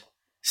match here.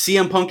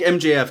 CM Punk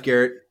MJF,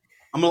 Garrett.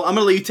 I'm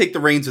gonna let you take the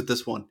reins with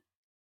this one.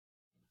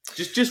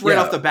 Just right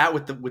off the bat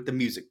with the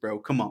music, bro.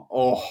 Come on.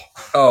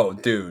 Oh,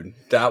 dude,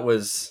 that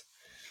was.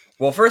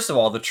 Well, first of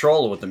all, the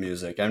troll with the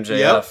music.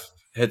 MJF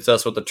hits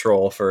us with the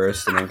troll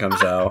first, and then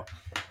comes out.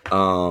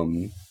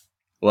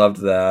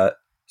 Loved that.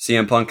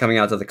 CM Punk coming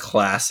out to the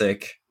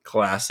classic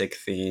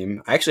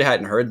theme. I actually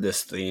hadn't heard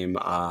this theme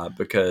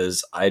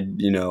because some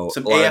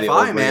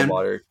AFI, man. A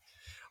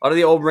lot of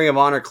the old Ring of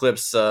Honor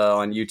clips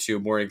on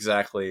YouTube weren't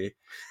exactly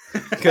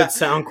good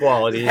sound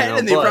quality.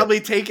 And they probably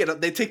take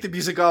the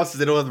music off so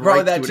they don't have the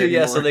right that to too, it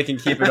anymore. Yeah, so they can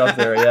keep it up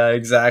there. Yeah,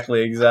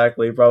 exactly.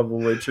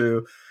 Probably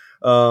true.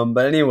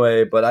 But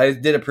anyway, but I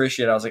did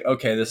appreciate it. I was like,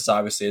 okay, this is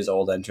obviously his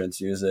old entrance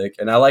music.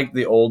 And I like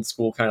the old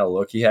school kind of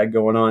look he had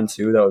going on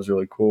too. That was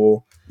really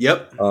cool.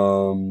 Yep.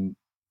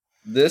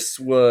 This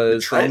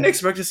was... I didn't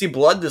expect to see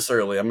blood this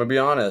early, I'm going to be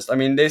honest. I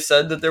mean, they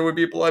said that there would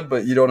be blood,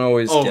 but you don't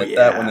always get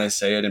that when they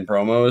say it in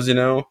promos, you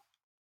know?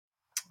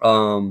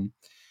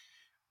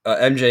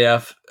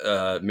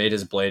 MJF made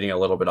his blading a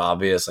little bit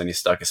obvious, and he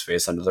stuck his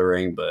face under the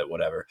ring, but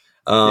whatever.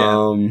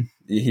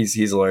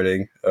 He's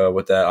learning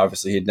with that.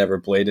 Obviously, he'd never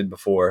bladed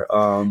before.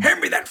 Hand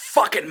me that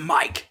fucking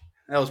mic!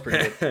 That was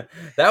pretty good.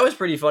 That was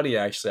pretty funny,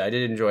 actually. I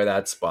did enjoy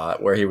that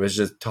spot where he was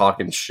just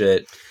talking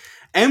shit.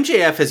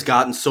 MJF has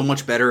gotten so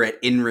much better at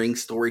in-ring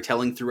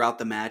storytelling throughout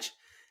the match.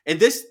 And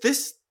this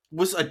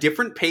was a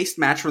different paced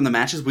match from the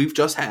matches we've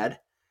just had.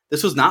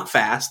 This was not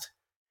fast.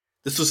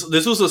 This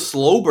was a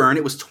slow burn.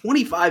 It was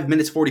 25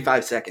 minutes,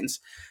 45 seconds.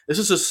 This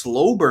was a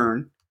slow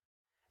burn.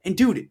 And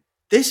dude,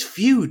 this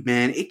feud,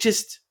 man, it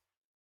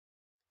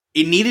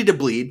needed to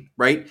bleed,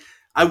 right?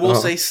 I will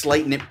say,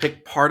 slight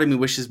nitpick, part of me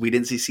wishes we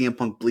didn't see CM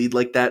Punk bleed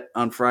like that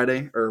on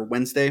Friday or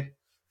Wednesday.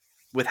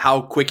 With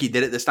how quick he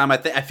did it this time, I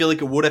feel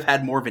like it would have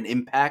had more of an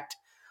impact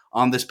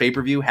on this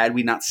pay-per-view had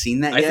we not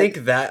seen that yet.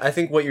 I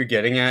think what you're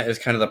getting at is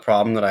kind of the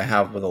problem that I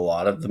have with a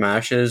lot of the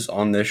matches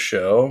on this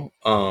show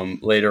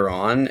later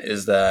on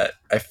is that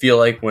I feel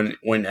like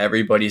when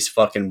everybody's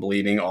fucking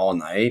bleeding all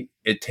night,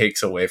 it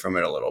takes away from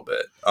it a little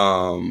bit.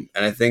 And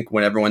I think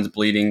when everyone's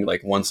bleeding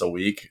like once a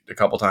week, a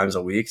couple times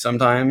a week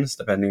sometimes,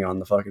 depending on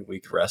the fucking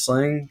week of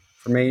wrestling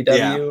from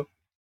AEW,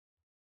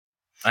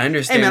 I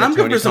understand that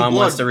Tony Khan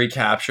wants to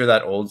recapture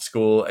that old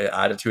school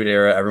Attitude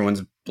Era.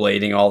 Everyone's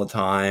blading all the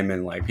time,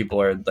 and like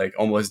people are like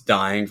almost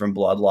dying from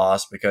blood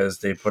loss because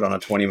they put on a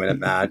 20-minute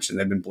match and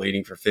they've been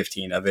bleeding for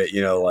 15 of it.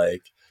 You know,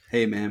 like,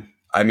 hey man,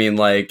 I mean,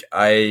 like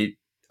I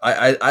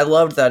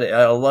loved that.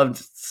 I loved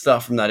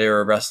stuff from that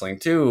era of wrestling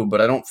too,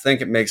 but I don't think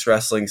it makes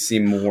wrestling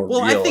seem more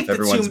real if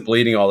everyone's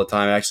bleeding all the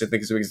time. I actually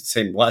think it makes it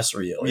seem less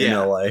real. Yeah. You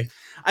know, like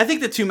I think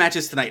the two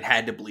matches tonight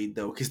had to bleed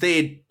though because they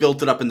had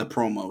built it up in the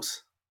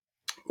promos.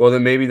 Well,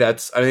 then maybe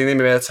that's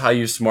how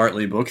you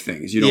smartly book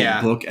things. You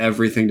don't book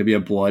everything to be a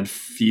blood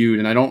feud.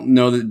 And I don't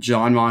know that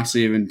Jon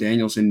Moxley and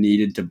Danielson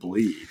needed to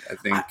bleed.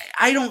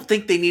 I don't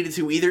think they needed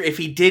to either. If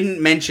he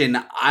didn't mention,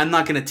 I'm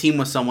not going to team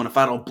with someone if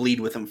I don't bleed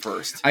with him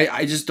first.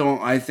 I just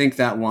don't. I think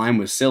that line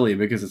was silly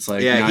because it's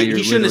like, now you're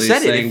literally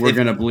saying we're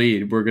going to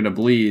bleed. We're going to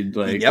bleed.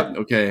 Like,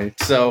 okay.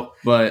 So,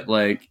 but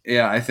like,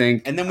 I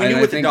think. And then we knew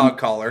with the dog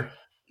collar,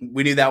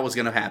 we knew that was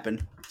going to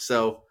happen.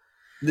 So.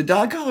 The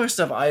dog collar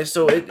stuff,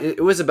 it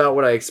was about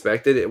what I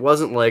expected. It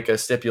wasn't like a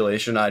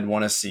stipulation I'd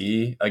want to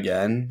see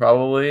again,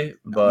 probably.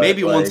 But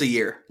maybe once a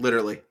year,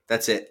 literally.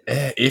 That's it.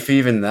 If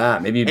even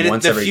that, maybe and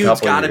once every couple of years.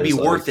 The feud's got to be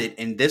worth it,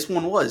 and this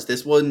one was.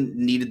 This one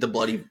needed the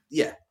bloody.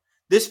 Yeah,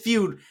 this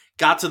feud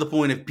got to the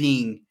point of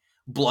being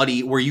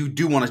bloody, where you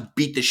do want to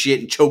beat the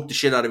shit and choke the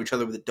shit out of each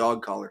other with a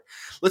dog collar.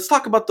 Let's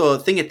talk about the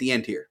thing at the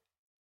end here.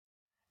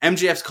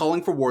 MJF's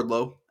calling for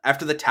Wardlow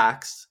after the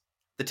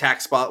the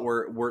tax spot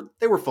were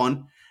they were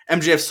fun.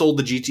 MJF sold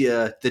the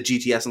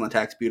GTS on the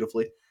tax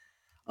beautifully.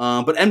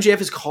 But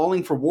MJF is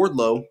calling for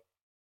Wardlow,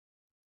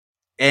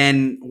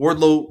 and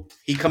Wardlow,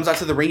 he comes out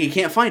to the ring. He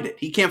can't find it.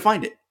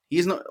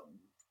 He's not.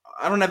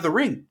 I don't have the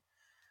ring.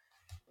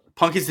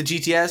 Punk is the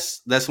GTS.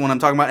 That's the one I'm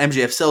talking about.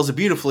 MJF sells it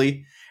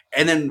beautifully,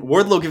 and then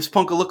Wardlow gives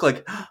Punk a look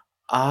like,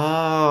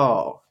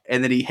 oh,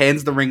 and then he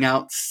hands the ring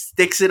out,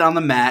 sticks it on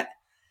the mat,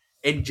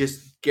 and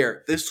just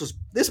Garrett.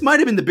 This might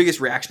have been the biggest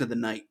reaction of the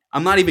night.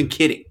 I'm not even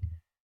kidding.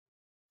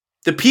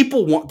 The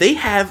people they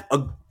have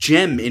a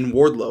gem in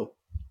Wardlow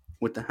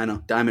with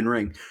the diamond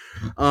ring,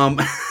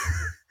 and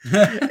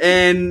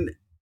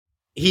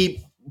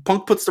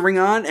Punk puts the ring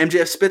on.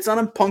 MJF spits on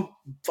him. Punk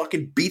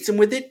fucking beats him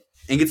with it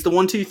and gets the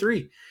 1, 2,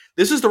 3.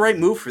 This is the right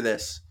move for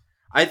this.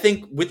 I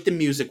think with the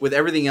music, with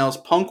everything else,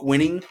 Punk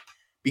winning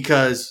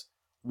because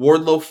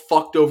Wardlow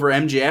fucked over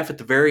MJF at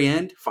the very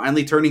end,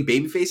 finally turning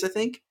babyface. I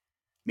think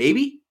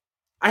maybe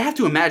I have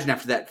to imagine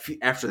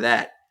after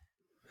that.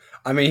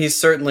 I mean, he's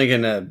certainly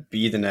gonna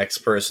be the next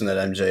person that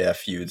MJF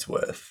feuds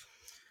with.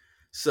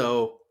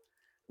 So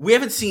we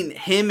haven't seen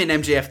him and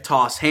MJF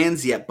toss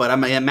hands yet, but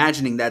I'm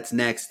imagining that's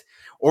next.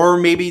 Or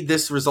maybe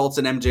this results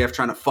in MJF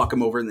trying to fuck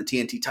him over in the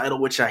TNT title,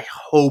 which I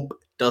hope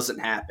doesn't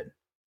happen.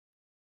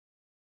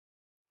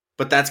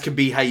 But that could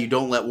be how you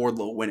don't let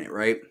Wardlow win it,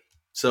 right?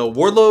 So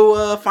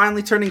Wardlow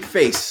finally turning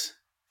face.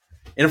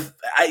 And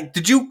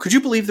could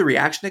you believe the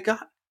reaction it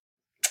got?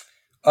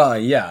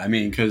 Yeah. I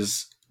mean,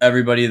 because I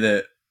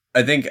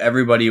think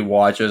everybody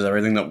watches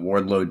everything that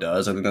Wardlow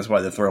does. I think that's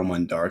why they throw him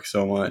on Dark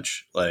so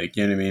much. Like,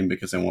 you know what I mean?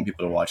 Because they want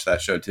people to watch that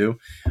show too.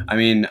 I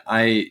mean,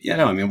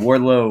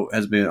 Wardlow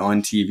has been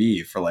on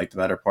TV for like the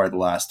better part of the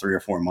last 3 or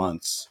 4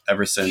 months,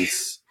 ever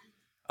since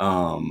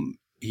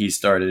he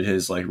started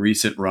his like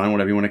recent run,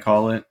 whatever you want to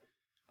call it,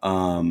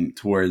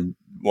 toward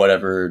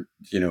whatever,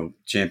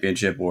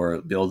 championship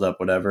or build up,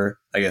 whatever,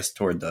 I guess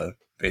toward the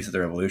Face of the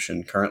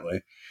Revolution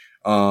currently.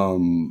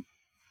 And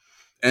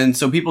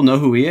so people know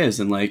who he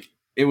is. And like,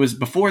 it was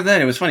before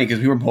then, it was funny because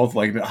we were both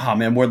like, oh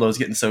man, Wardlow's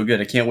getting so good.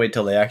 I can't wait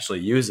till they actually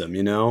use him,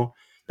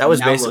 That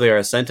was basically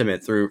our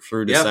sentiment through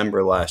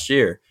December last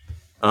year.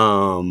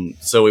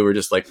 So we were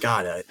just like,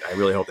 God, I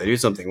really hope they do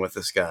something with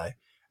this guy.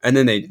 And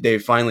then they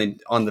finally,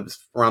 around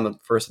the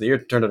first of the year,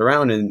 turned it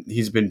around, and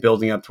he's been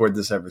building up toward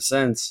this ever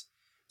since.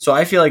 So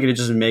I feel like it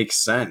just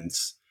makes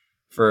sense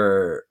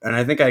and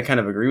I think I kind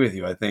of agree with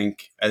you. I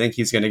think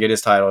he's going to get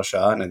his title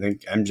shot, and I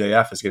think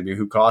MJF is going to be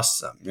who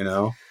costs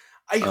him,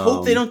 I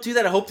hope they don't do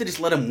that. I hope they just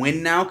let him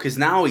win now, because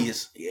now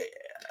he's...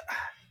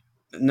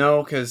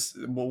 No, because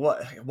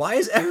why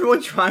is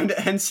everyone trying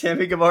to end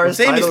Sammy Guevara's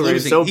title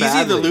losing so badly? He's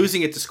either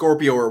losing it to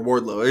Scorpio or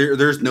Wardlow.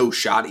 There's no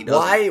shot he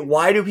doesn't.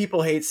 Why do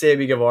people hate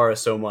Sammy Guevara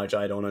so much?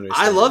 I don't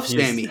understand. I love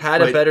Sammy. He's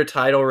had a better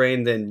title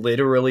reign than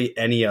literally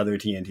any other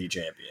TNT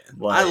champion.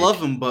 I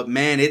love him, but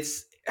man,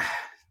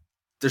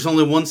 there's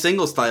only one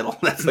singles title.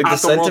 That's like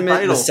not the world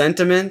title. The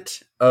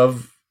sentiment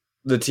of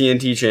the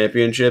TNT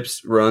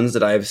championships runs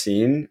that I've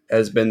seen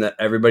has been that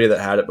everybody that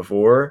had it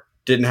before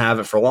didn't have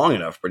it for long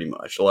enough, pretty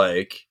much.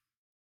 Like,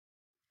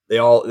 They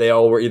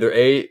all were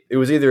it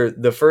was either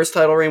the first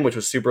title reign, which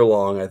was super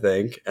long, I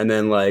think, and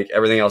then like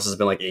everything else has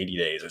been like 80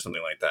 days or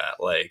something like that.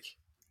 Like,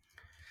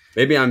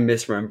 maybe I'm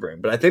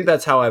misremembering, but I think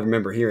that's how I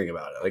remember hearing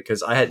about it. Like,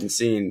 because I hadn't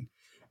seen,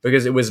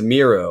 because it was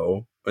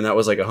Miro, and that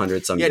was like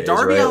 100 some days. Yeah,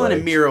 Darby right? Allin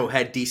and Miro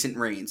had decent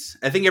reigns.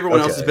 I think everyone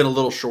else has been a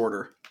little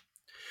shorter.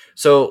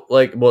 So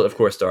like, well, of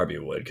course Darby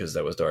would, because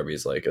that was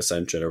Darby's like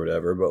ascension or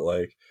whatever. But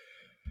like,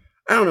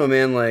 I don't know,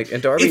 man. Like,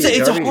 and Darby,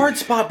 it's a hard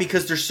spot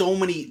because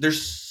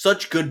there's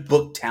such good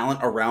book talent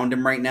around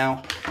him right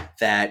now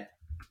that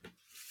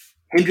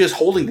him just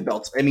holding the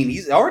belts. I mean,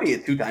 he's already a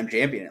 2-time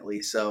champion at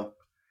least. So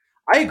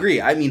I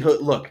agree. I mean,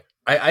 look,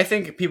 I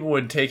think people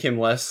would take him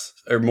less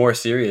or more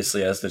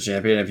seriously as the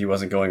champion if he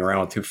wasn't going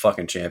around with 2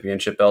 fucking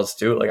championship belts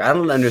too. Like, I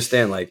don't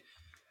understand like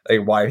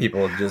why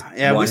people just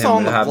want we saw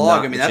him to have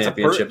vlog. not the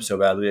championship so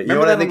badly. You know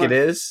what I think it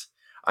is?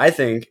 I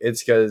think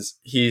it's because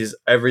he's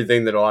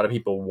everything that a lot of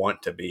people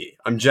want to be.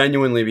 I'm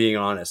genuinely being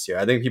honest here.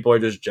 I think people are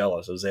just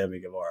jealous of Sammy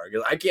Guevara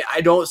because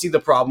I don't see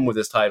the problem with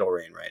his title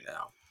reign right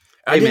now.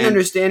 I didn't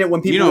understand it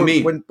when people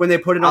when they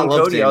put it on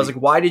Cody. Sammy. I was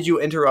like, why did you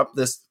interrupt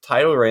this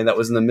title reign that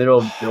was in the middle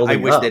of building?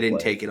 I wish they didn't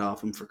take it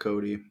off him for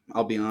Cody.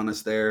 I'll be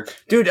honest there,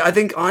 dude. I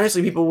think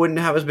honestly, people wouldn't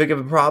have as big of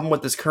a problem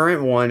with this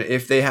current one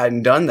if they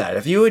hadn't done that.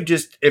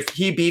 If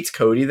he beats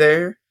Cody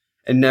there.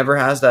 And never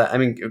has that. I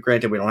mean,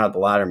 granted, we don't have the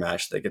ladder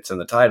match that gets in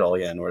the title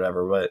again or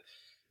whatever, but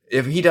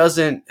if he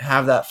doesn't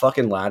have that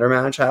fucking ladder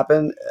match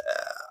happen,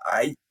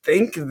 I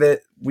think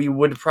that we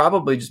would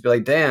probably just be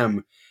like,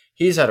 damn,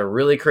 he's had a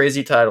really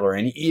crazy title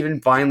reign. He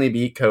even finally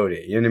beat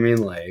Cody. You know what I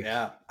mean? Like,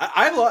 yeah.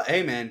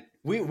 Hey, man,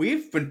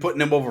 we've been putting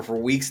him over for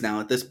weeks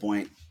now at this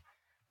point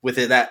with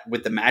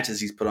the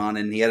matches he's put on,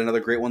 and he had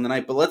another great one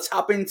tonight. But let's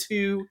hop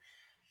into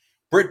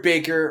Britt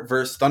Baker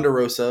versus Thunder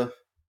Rosa.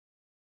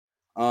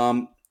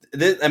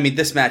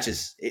 This match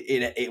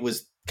it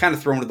was kind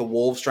of thrown to the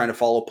wolves trying to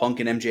follow Punk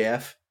and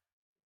MJF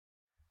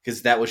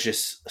because that was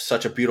just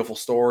such a beautiful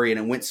story and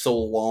it went so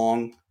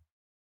long.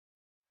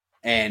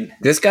 And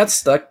this got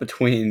stuck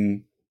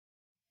between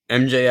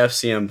MJF,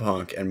 CM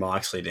Punk, and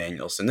Moxley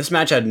Danielson. This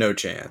match had no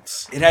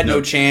chance. It had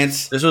no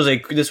chance. This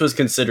was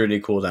considered a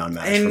cool down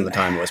match from the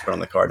time it was put on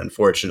the card.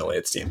 Unfortunately,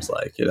 it seems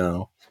like, you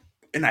know.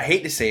 And I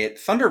hate to say it,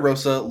 Thunder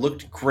Rosa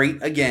looked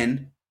great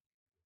again.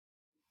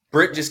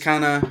 Britt just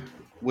kind of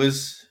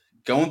was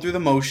going through the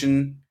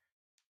motion.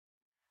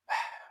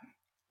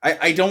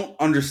 I don't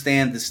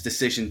understand this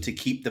decision to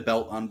keep the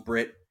belt on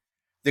Britt.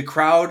 The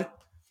crowd,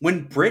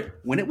 when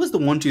it was the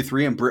 1, 2,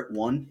 3 and Britt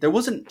won, there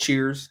wasn't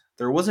cheers,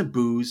 there wasn't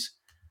boos.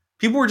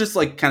 People were just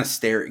like kind of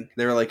staring.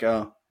 They were like,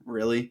 "Oh,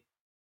 really?"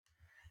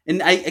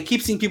 And I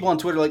keep seeing people on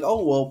Twitter like,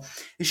 "Oh, well,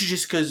 it's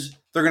just because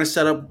they're going to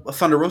set up a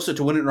Thunder Rosa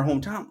to win it in her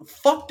hometown."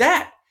 Fuck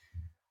that.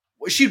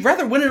 She'd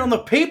rather win it on the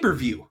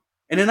pay-per-view.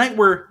 In a night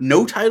where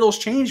no titles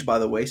changed, by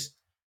the way.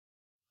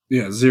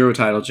 Yeah, 0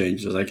 title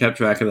changes. I kept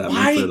track of that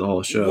through the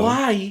whole show.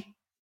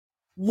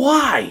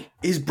 Why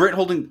is Britt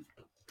holding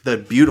the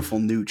beautiful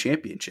new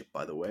championship,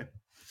 by the way?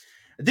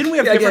 Didn't we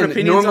have different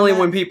opinions normally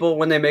on that?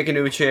 when they make a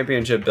new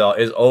championship belt,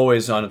 is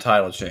always on a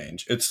title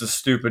change. It's the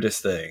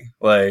stupidest thing.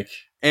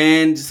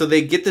 And so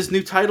they get this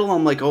new title.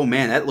 I'm like, oh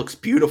man, that looks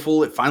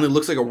beautiful. It finally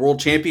looks like a world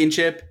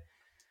championship.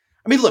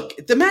 I mean, look,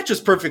 the match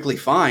was perfectly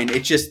fine.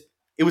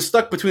 It was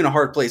stuck between a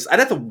hard place. I'd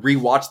have to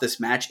rewatch this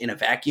match in a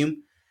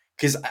vacuum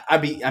because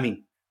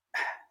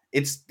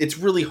it's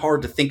really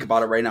hard to think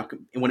about it right now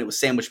when it was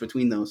sandwiched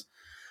between those.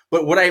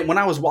 But when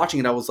I was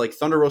watching it, I was like,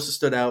 Thunder Rosa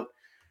stood out.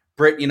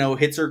 Britt,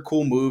 hits her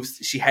cool moves.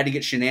 She had to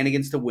get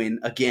shenanigans to win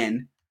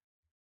again.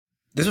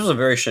 This was a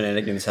very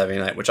shenanigans heavy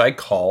night, which I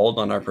called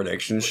on our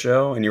predictions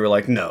show, and you were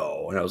like,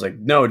 no. And I was like,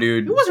 no,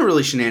 dude. It wasn't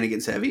really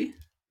shenanigans heavy.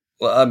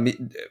 Well,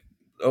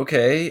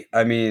 okay.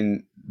 I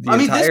mean,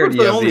 this was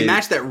the only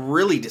match that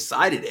really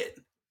decided it.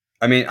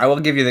 I mean, I will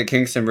give you that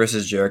Kingston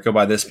versus Jericho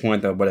by this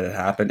point, though, what had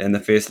happened in the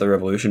Face of the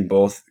Revolution,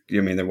 both,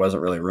 there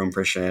wasn't really room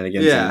for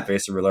shenanigans in the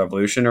Face of the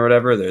Revolution or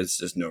whatever. There's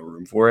just no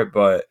room for it,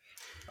 but...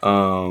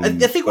 I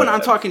think when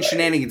I'm talking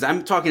shenanigans,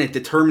 I'm talking it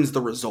determines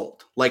the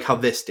result, like how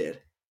this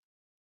did.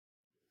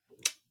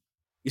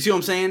 You see what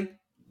I'm saying?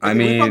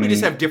 We probably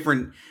just have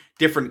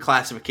different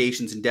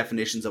classifications and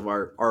definitions of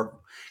our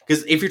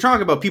because if you're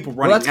talking about people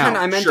running out,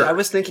 I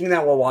was thinking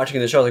that while watching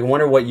the show. I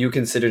wonder what you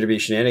consider to be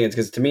shenanigans,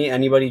 because to me,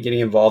 anybody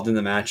getting involved in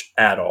the match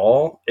at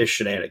all is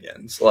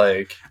shenanigans.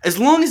 As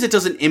long as it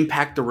doesn't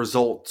impact the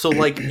result. So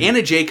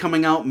Anna Jay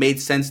coming out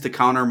made sense to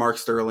counter Mark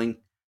Sterling.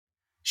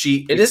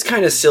 It is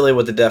kind of silly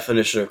what the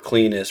definition of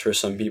clean is for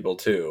some people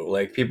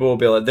too. People will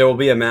be like, there will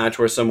be a match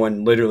where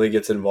someone literally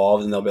gets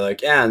involved and they'll be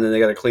like, yeah, and then they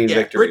got a clean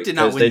victory. Britt did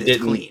not win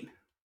this clean.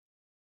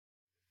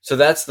 So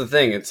that's the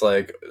thing. It's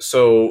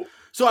so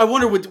I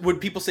wonder,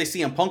 would people say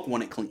CM Punk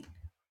won it clean?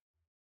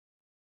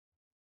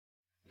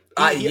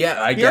 I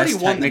guess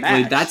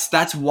technically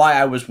that's why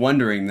I was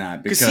wondering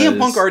that, because CM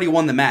Punk already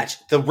won the match.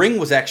 The ring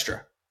was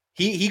extra.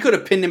 He could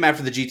have pinned him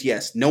after the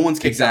GTS. No one's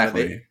kicked out of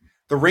it.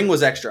 The ring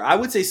was extra. I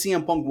would say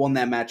CM Punk won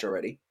that match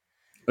already.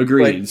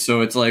 Agreed.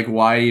 So it's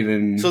why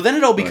even? So then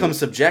it all becomes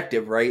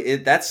subjective,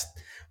 right?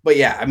 But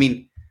yeah, I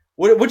mean,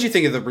 what do you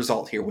think of the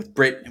result here with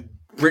Britt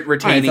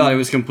retaining? I thought it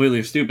was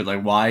completely stupid.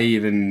 Why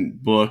even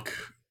book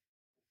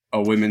a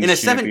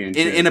women's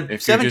championship in a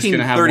if you're just going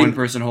to have one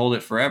person hold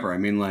it forever? I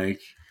mean,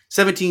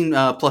 17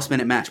 plus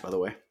minute match, by the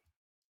way.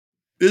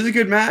 It was a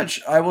good match.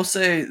 I will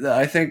say that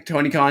I think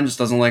Tony Khan just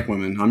doesn't like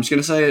women. I'm just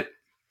going to say it.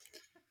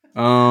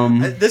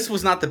 This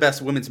was not the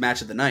best women's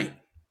match of the night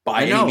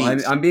by any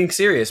means. I'm being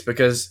serious,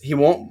 because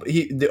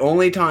the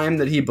only time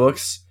that he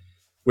books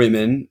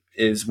women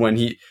is when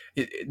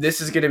this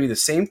is going to be the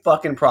same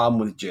fucking problem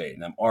with Jade,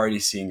 and I'm already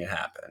seeing it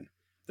happen.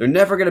 They're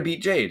never going to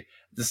beat Jade.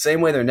 The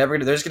same way they're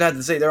just going to have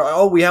to say,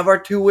 we have our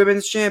 2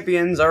 women's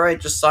champions. All right,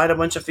 just sign a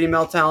bunch of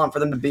female talent for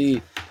them to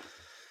beat.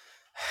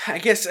 I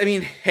guess,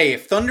 hey,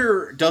 if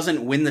Thunder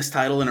doesn't win this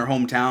title in her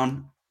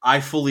hometown, I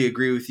fully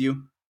agree with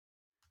you.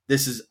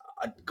 This is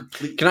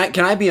complete.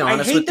 Can I be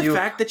honest with you? I hate the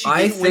fact that she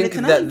didn't win it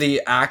tonight. I think that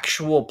the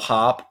actual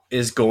pop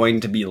is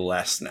going to be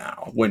less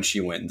now when she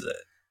wins it.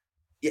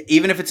 Yeah,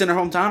 even if it's in her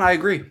hometown, I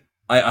agree.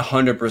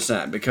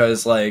 100%,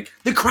 because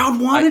the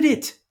crowd wanted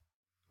it.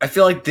 I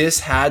feel like this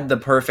had the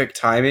perfect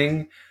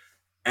timing,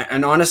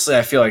 and honestly,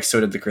 I feel like so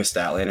did the Chris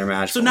Statlander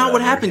match. So now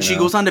what happened? She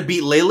goes on to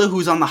beat Layla,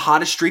 who's on the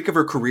hottest streak of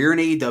her career in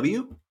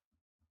AEW?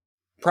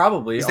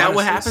 Probably. Is that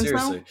what happens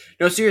seriously. now?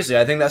 No, seriously,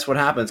 I think that's what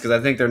happens, because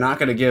I think they're not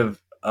going to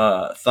give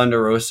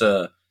Thunder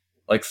Rosa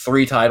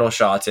 3 title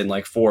shots in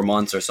 4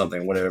 months or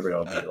something, whatever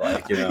it'll be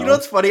like. You know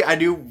what's funny? I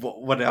knew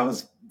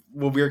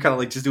when we were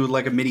kind of just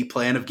doing a mini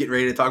plan of getting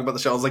ready to talk about the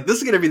show. I was like, this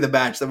is going to be the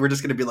match that we're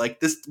just going to be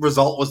this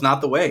result was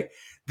not the way.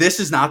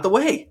 This is not the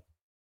way.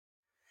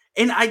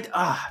 And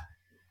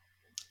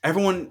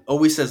everyone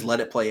always says let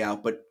it play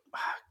out, but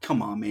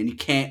come on, man, you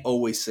can't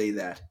always say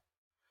that.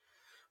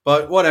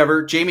 But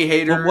whatever, Jamie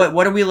Hayter. Well,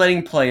 what are we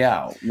letting play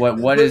out?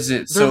 What is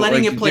it? They're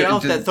letting it play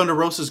out that Thunder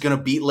Rosa is going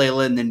to beat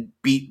Layla and then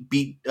beat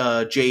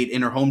Jade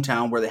in her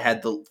hometown where they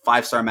had the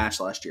 5-star match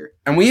last year.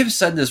 And we have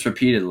said this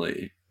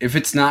repeatedly. If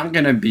it's not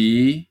going to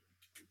be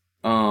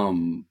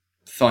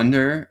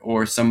Thunder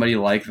or somebody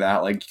like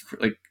that, like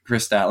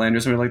Chris Statlander or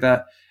something like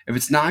that. If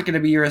it's not going to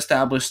be your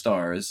established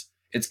stars,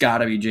 it's got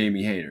to be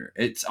Jamie Hayter.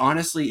 It's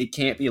honestly, it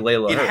can't be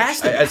Layla. It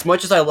has to be. As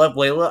much as I love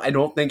Layla, I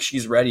don't think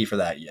she's ready for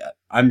that yet.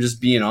 I'm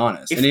just being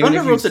honest. If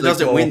Thunder Rosa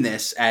doesn't win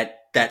this at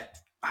that,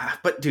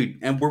 but dude,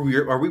 and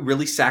are we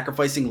really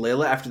sacrificing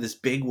Layla after this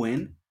big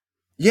win?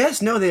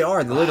 Yes, no, they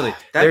are.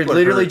 They're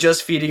literally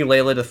just feeding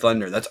Layla to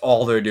Thunder. That's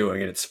all they're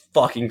doing, and it's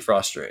fucking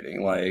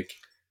frustrating. Like,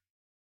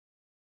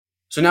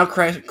 so now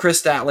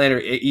Chris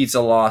Statlander eats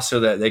a loss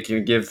so that they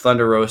can give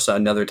Thunder Rosa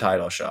another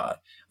title shot.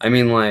 I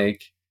mean,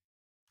 like,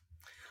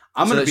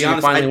 I'm going to be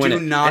honest, I do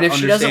not. And if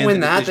she doesn't win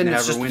that, then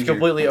it's just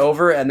completely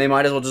over, and they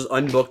might as well just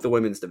unbook the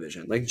women's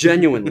division. Like,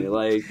 genuinely,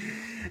 like.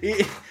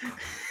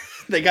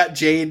 They got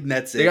Jade, and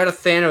that's it. They got a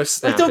Thanos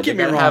snap. Like, don't get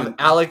me wrong. Have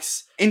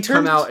Alex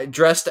come out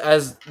dressed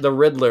as the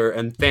Riddler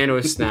and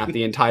Thanos snap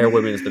the entire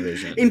women's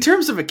division. In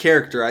terms of a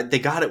character, they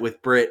got it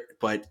with Britt,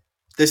 but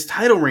this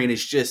title reign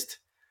is just.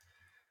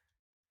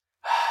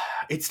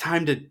 It's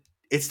time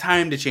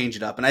to change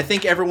it up, and I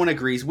think everyone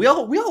agrees. We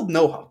all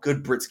know how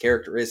good Britt's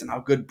character is and how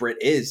good Britt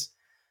is.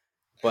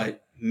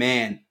 But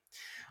man,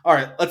 all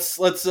right, let's.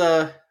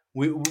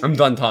 I'm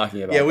done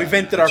talking about. Yeah, we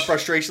vented our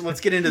frustration. Let's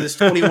get into this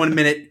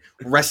 21-minute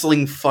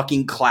wrestling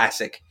fucking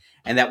classic,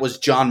 and that was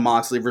Jon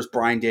Moxley versus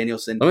Bryan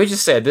Danielson. Let me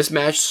just say, this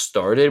match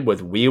started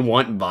with "We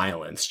want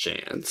violence"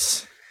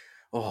 chants.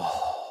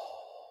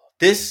 Oh,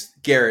 this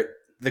Garrett,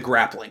 the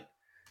grappling,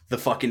 the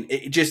fucking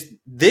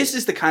this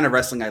is the kind of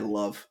wrestling I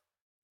love.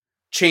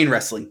 Chain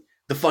wrestling,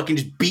 the fucking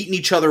just beating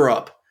each other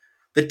up,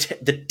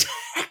 the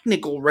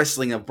technical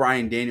wrestling of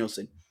Bryan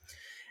Danielson.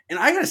 And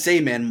I gotta say,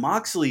 man,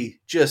 Moxley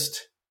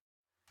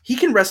he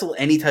can wrestle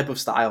any type of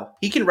style.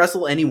 He can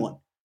wrestle anyone.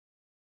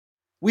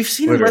 We've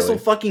seen him wrestle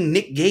fucking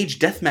Nick Gage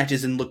death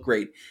matches and look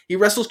great. He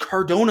wrestles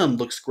Cardona and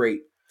looks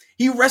great.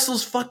 He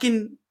wrestles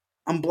fucking,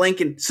 I'm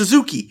blanking,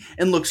 Suzuki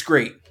and looks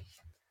great.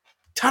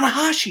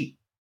 Tanahashi.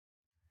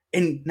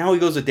 And now he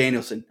goes with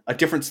Danielson, a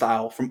different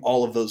style from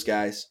all of those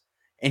guys.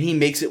 And he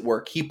makes it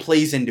work. He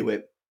plays into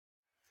it.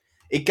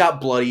 It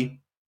got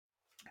bloody.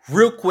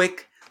 Real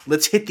quick,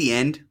 let's hit the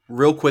end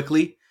real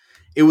quickly.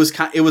 So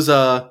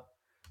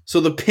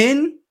the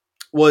pin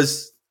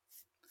was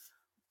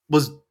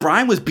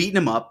Bryan was beating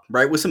him up,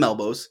 right, with some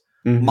elbows.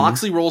 Mm-hmm.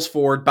 Moxley rolls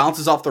forward,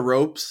 bounces off the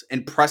ropes,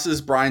 and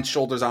presses Bryan's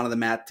shoulders onto the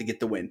mat to get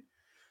the win.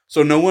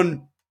 So no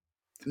one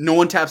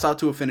taps out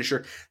to a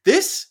finisher.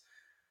 This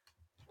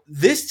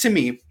to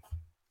me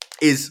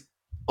is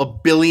a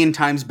billion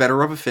times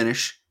better of a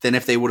finish than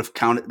if they would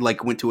have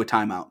went to a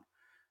timeout.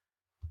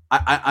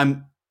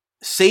 I'm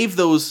save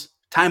those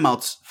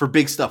timeouts for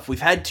big stuff.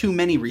 We've had too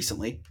many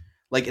recently.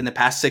 Like in the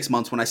past 6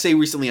 months. When I say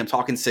recently, I'm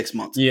talking 6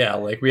 months. Yeah,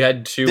 like we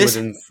had two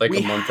within like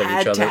a month of each other.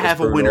 We had to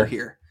have a winner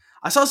here.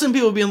 I saw some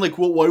people being like,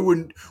 "Well, why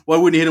wouldn't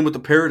you hit him with the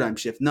paradigm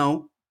shift?"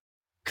 No,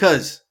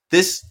 because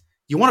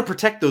you want to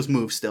protect those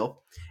moves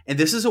still, and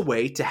this is a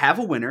way to have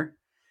a winner.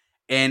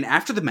 And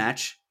after the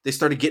match, they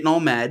started getting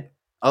all mad.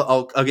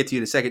 I'll get to you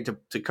in a second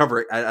to cover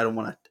it. I don't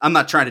want to. I'm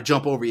not trying to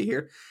jump over you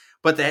here,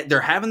 but they're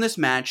having this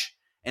match,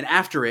 and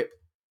after it,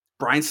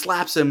 Bryan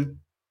slaps him,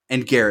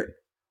 and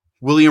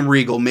William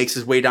Regal makes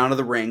his way down to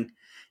the ring.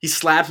 He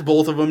slaps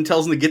both of them,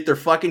 tells them to get their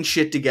fucking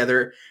shit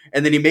together,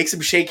 and then he makes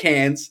them shake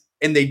hands,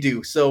 and they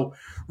do. So,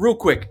 real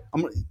quick,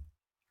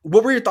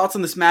 what were your thoughts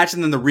on this match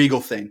and then the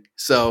Regal thing?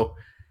 So,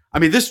 I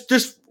mean, this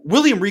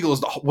William Regal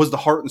was the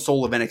heart and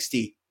soul of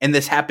NXT, and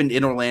this happened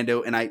in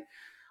Orlando, and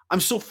I'm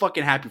so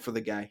fucking happy for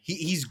the guy.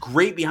 He's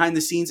great behind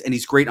the scenes, and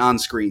he's great on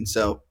screen.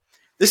 So,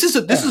 this is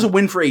a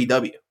win for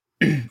AEW.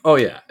 Oh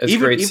yeah, it's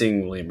great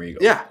seeing William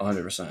Regal. Yeah,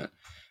 100%.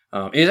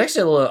 He's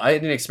actually a little. I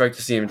didn't expect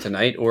to see him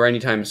tonight or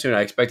anytime soon.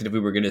 I expected if we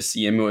were going to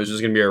see him, it was just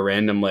going to be a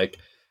random like,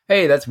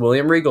 "Hey, that's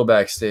William Regal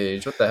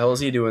backstage. What the hell is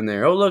he doing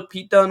there? Oh, look,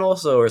 Pete Dunne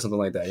also, or something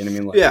like that." You know what I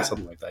mean? Like, yeah,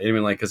 something like that. You know what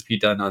I mean? Like because Pete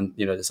Dunne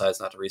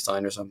decides not to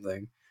resign or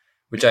something,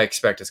 which I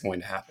expect is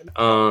going to happen.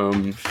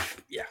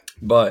 Yeah,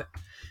 but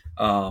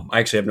I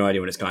actually have no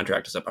idea when his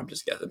contract is up. I'm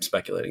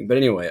speculating. But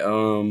anyway,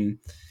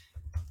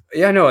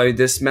 yeah, no,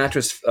 this match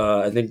was,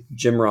 I think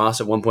Jim Ross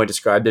at one point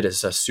described it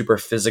as a super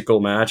physical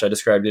match. I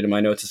described it in my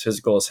notes as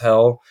physical as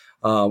hell.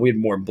 We had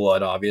more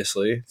blood,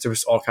 obviously. There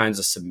was all kinds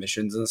of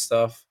submissions and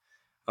stuff.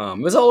 It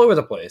was all over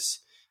the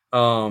place.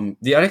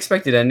 The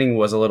unexpected ending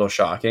was a little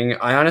shocking.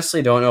 I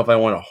honestly don't know if I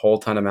want a whole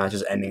ton of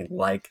matches ending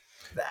like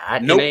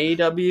that in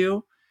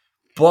AEW.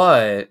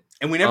 But...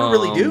 And we never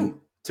really do.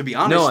 To be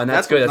honest, no, and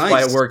that's good. That's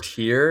why it worked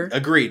here.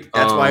 Agreed.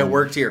 That's why it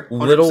worked here.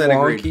 Little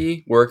wonky.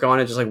 Agreed. Work on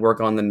it. Just like work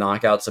on the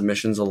knockout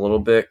submissions a little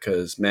bit.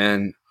 Because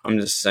man, I'm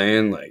just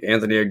saying, like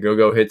Anthony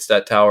Ogogo hits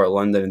that tower at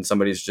London and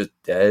somebody's just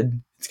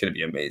dead. It's gonna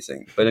be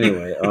amazing. But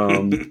anyway,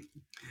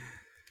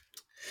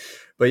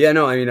 but yeah,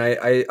 no. I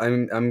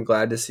mean, I'm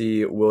glad to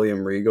see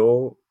William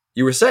Regal.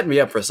 You were setting me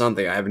up for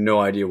something. I have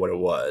no idea what it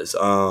was.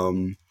 I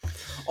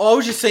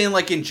was just saying,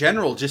 like in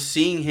general, just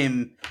seeing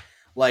him.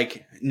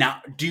 Like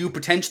now, do you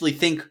potentially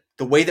think?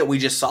 The way that we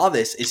just saw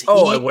this is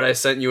what I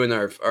sent you in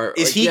our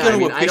is he going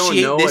to appreciate I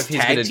don't know this if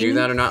he's going to do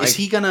that or not. Is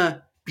he going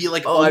to be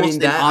like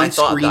almost an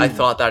on-screen. I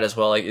thought that as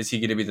well. Like, is he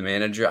going to be the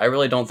manager? I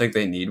really don't think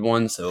they need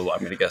one, so I'm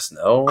going to guess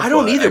no. I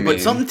don't either, but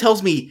something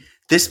tells me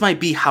this might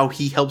be how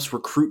he helps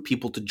recruit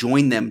people to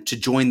join them, to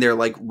join their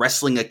like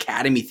wrestling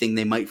academy thing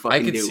they might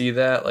fucking do. I could see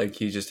that. Like,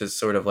 he just is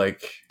sort of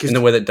like, in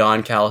the way that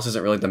Don Callis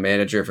isn't really the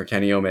manager for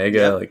Kenny Omega.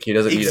 Yep. Like, he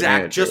doesn't need a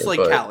manager. Just like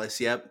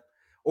Callis, yep.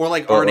 Or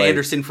like Arn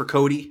Anderson for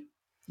Cody.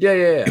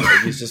 Yeah.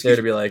 Like, he's just there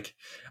to be like,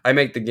 I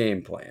make the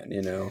game plan,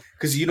 you know?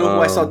 Because you know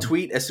who I saw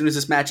tweet as soon as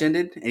this match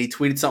ended? And he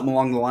tweeted something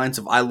along the lines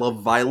of, I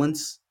love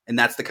violence, and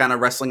that's the kind of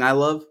wrestling I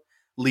love.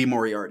 Lee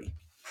Moriarty.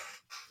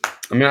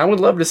 I mean, I would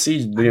love to see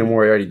Lee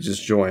Moriarty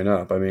just join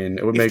up. I mean,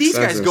 it would make sense.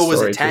 If these guys go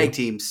as a tag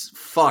teams,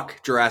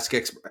 fuck Jurassic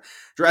Express.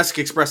 Jurassic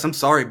Express, I'm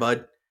sorry,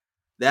 bud.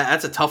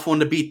 That's a tough one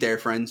to beat there,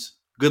 friends.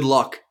 Good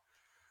luck.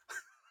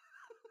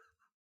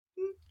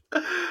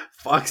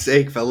 Fuck's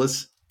sake,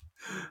 fellas.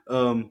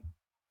 Other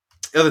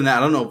than that, I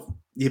don't know.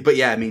 But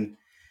yeah, I mean,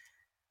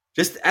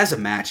 just as a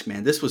match,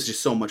 man, this was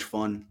just so much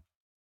fun.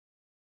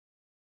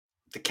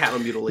 The cattle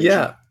mutilation.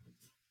 Yeah.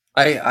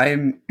 I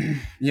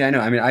know.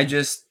 I mean,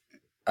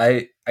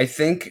 I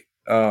think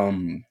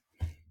of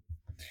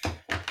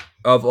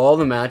all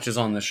the matches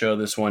on the show,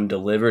 this one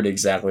delivered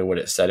exactly what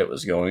it said it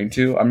was going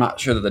to. I'm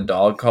not sure that the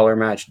dog collar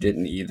match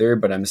didn't either,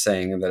 but I'm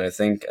saying that I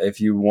think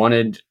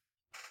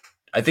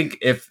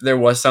if there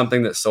was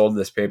something that sold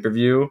this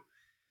pay-per-view,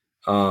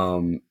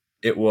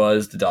 it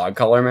was the dog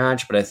collar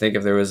match. But I think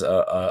if there was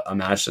a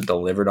match that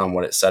delivered on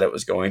what it said it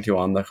was going to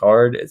on the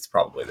card, it's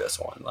probably this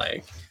one.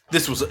 Like,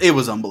 it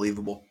was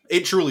unbelievable.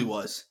 It truly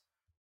was.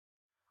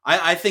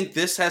 I think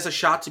this has a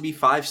shot to be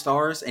 5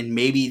 stars, and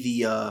maybe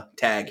the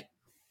tag.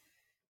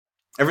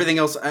 Everything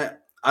else, I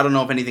don't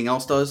know if anything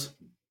else does,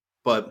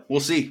 but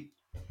we'll see.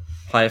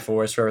 High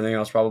 4s for everything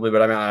else, probably.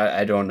 But I mean,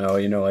 I don't know.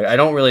 You know, like, I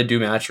don't really do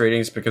match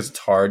ratings because it's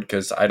hard.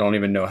 Because I don't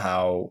even know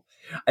how.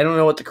 I don't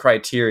know what the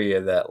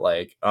criteria that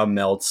like a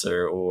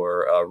Meltzer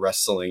or a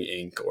Wrestling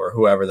Inc. or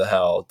whoever the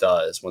hell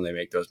does when they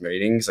make those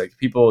ratings. Like,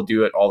 people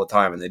do it all the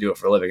time and they do it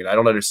for a living, and I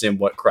don't understand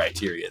what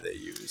criteria they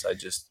use. I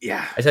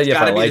tell you,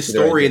 if I like the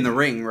story in the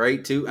ring,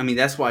 right? Too. I mean,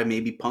 that's why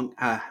maybe Punk.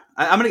 I'm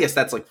gonna guess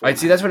that's like. I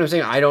see. That's what I'm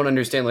saying. I don't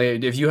understand.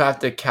 Like, if you have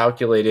to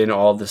calculate in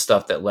all the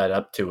stuff that led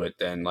up to it,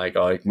 then like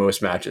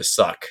most matches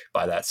suck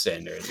by that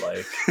standard.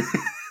 Like.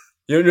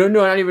 No,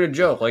 not even a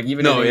joke. Like,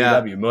 even in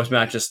AEW, most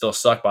matches still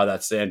suck by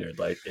that standard.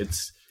 Like,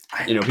 it's,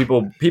 you know,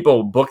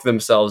 people book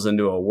themselves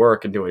into a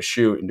work, into a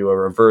shoot, into a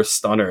reverse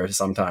stunner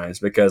sometimes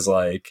because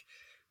like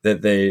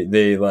that they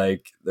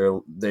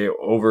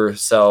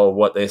oversell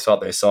what they thought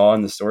they saw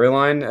in the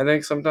storyline. I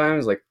think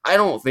sometimes, like, I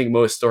don't think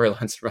most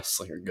storylines in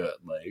wrestling are good.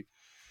 Like,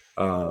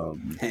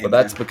 but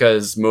that's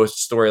because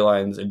most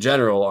storylines in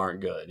general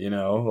aren't good. You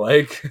know,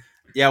 like.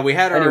 Yeah, we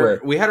had our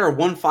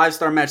 1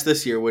 5-star match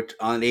this year, which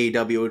on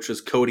AEW, which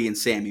was Cody and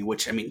Sammy.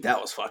 Which, I mean, that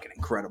was fucking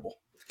incredible.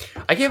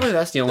 I can't believe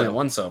that's the only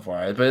one so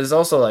far. But it's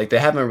also like they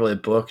haven't really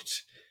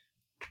booked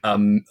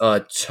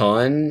a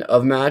ton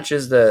of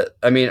matches. That,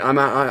 I mean, I'm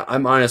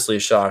honestly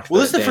shocked.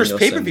 Well, this is the first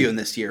pay-per-view in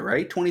this year,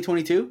 right?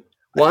 2022.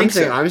 Well,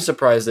 I'm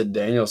surprised that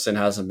Danielson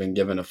hasn't been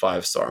given a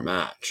 5-star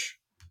match.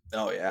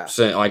 Oh yeah,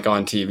 like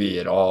on TV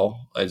at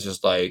all. It's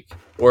just like,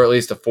 or at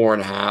least a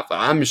 4.5.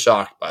 I'm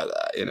shocked by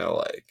that. You know,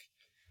 like.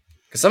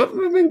 Because some of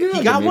them have been good.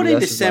 He got one in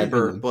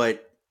December,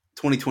 but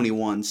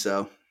 2021.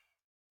 So,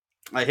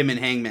 him and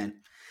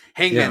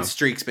Hangman's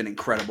streak's been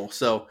incredible.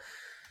 So,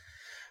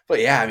 but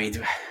yeah, I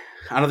mean,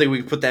 I don't think we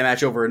can put that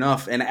match over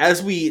enough. And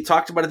as we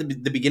talked about at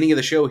the beginning of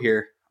the show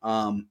here,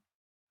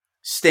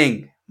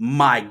 Sting,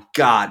 my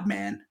God,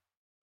 man.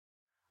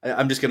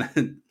 I'm just going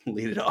to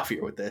lead it off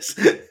here with this.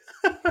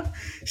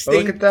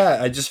 Sting, look at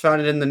that. I just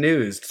found it in the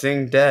news.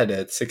 Sting dead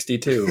at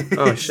 62.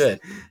 Oh, shit.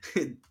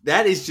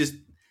 That is just...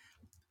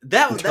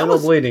 That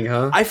was bleeding,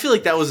 huh? I feel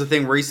like that was the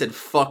thing where he said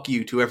 "fuck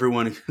you" to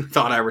everyone who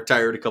thought I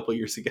retired a couple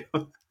years ago.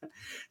 Sting,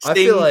 I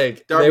feel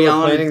like Darby they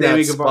were planning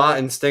that spot,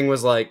 and Sting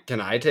was like, "Can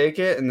I take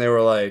it?" And they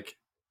were like,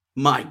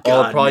 "My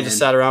God!" Probably just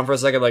sat around for a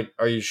second, like,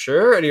 "Are you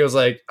sure?" And he was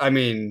like, "I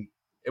mean,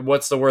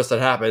 what's the worst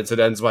that happens? It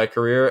ends my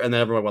career." And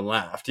then everyone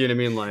laughed. You know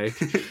what I mean?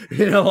 Like,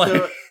 you know, like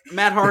so,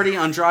 Matt Hardy,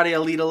 Andrade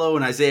El Idolo,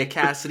 and Isaiah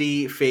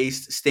Cassidy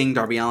faced Sting,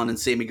 Darby Allin, and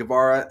Sammy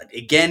Guevara.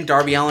 Again,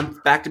 Darby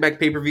Allin back-to-back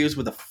pay-per-views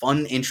with a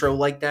fun intro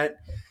like that.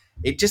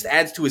 It just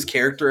adds to his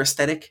character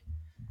aesthetic.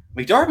 I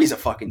mean, Darby's a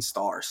fucking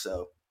star,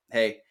 so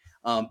hey,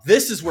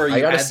 this is where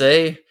I gotta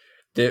say,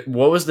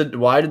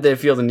 why did they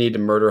feel the need to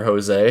murder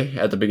Jose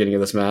at the beginning of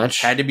this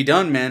match? Had to be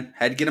done, man.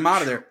 Had to get him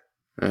out of there.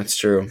 That's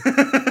true.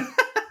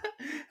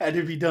 Had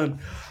to be done.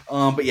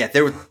 But yeah,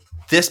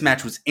 this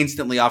match was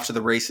instantly off to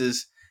the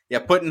races. Yeah,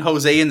 putting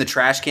Jose in the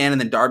trash can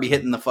and then Darby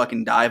hitting the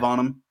fucking dive on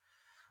him.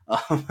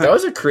 That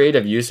was a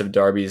creative use of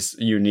Darby's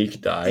unique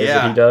dive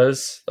that he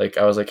does. Like,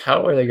 I was like,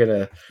 how are they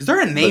gonna? Is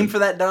there a name for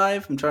that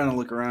dive? I'm trying to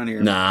look around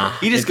here. Nah,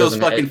 he just goes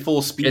fucking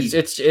full speed.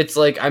 It's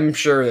like, I'm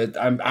sure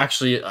that I'm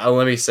actually.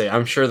 Let me say,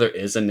 I'm sure there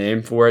is a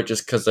name for it,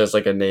 just because there's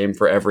like a name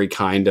for every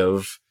kind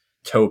of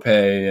tope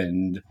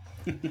and.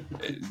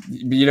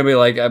 You know,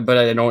 like, but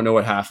I don't know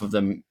what half of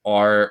them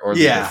are, or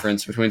the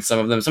difference between some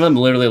of them. Some of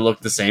them literally look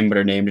the same, but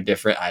are named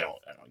different. I don't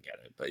get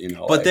it. But, you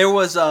know. But there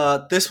was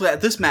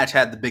this match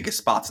had the biggest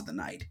spots of the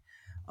night.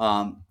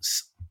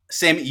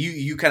 Sammy,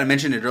 you kind of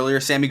mentioned it earlier.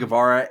 Sammy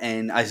Guevara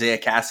and Isaiah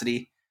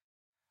Cassidy.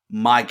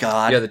 My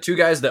God. Yeah, the two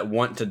guys that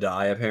want to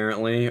die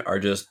apparently are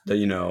just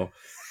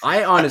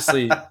I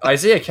honestly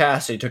Isaiah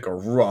Cassidy took a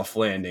rough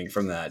landing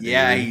from that. Dude.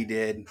 Yeah, he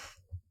did.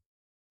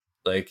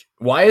 Like,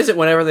 why is it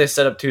whenever they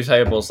set up two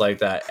tables like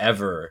that,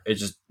 it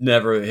just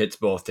never hits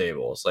both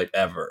tables, like,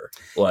 ever?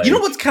 Like, you know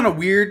what's kind of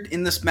weird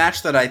in this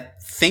match that I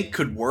think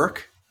could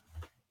work?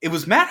 It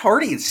was Matt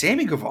Hardy and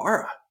Sammy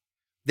Guevara.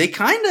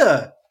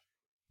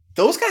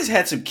 Those guys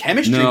had some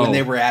chemistry when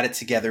they were at it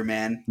together,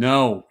 man.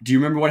 No. Do you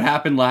remember what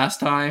happened last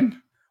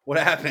time? What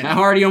happened? Matt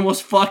Hardy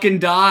almost fucking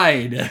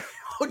died.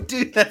 Oh,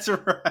 dude, that's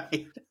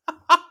right.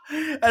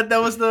 And that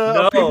was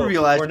the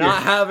pay-per-view last year. We're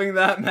not having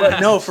that match.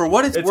 But no, for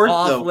what it's worth,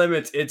 off though.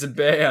 Limits. It's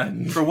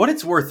banned. For what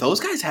it's worth, those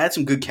guys had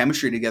some good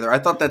chemistry together. I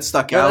thought that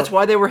stuck out. That's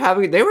why they were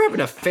having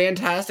a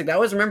fantastic. That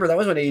was when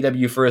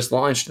AEW first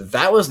launched.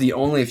 That was the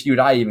only feud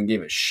I even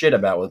gave a shit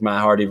about with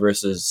Matt Hardy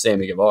versus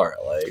Sammy Guevara.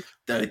 Like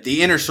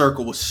the Inner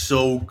Circle was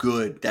so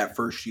good that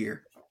first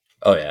year.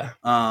 Oh yeah.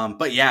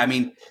 But yeah, I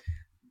mean,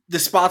 the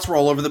spots were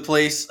all over the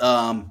place.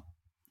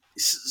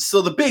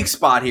 So the big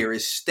spot here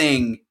is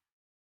Sting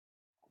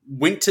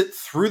went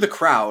through the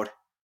crowd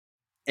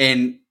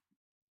and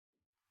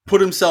put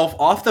himself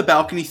off the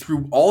balcony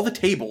through all the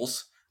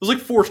tables. It was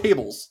like 4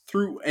 tables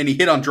through, and he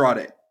hit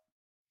Andrade.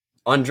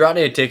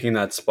 Andrade taking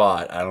that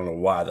spot, I don't know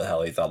why the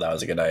hell he thought that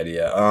was a good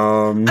idea.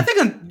 I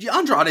think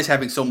Andrade's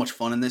having so much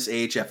fun in this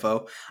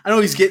AHFO. I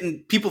know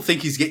people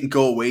think he's getting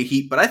go away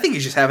heat, but I think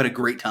he's just having a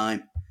great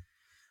time.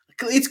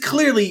 It's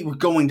clearly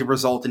going to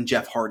result in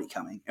Jeff Hardy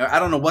coming. I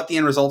don't know what the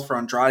end result for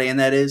Andrade and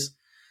that is,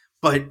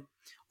 but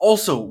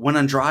also when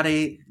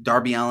Andrade,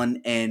 Darby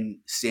Allin, and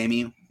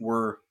Sammy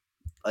were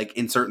like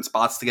in certain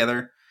spots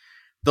together,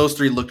 those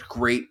three looked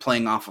great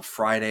playing off of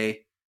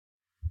Friday.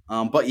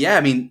 But yeah,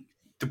 I mean,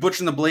 the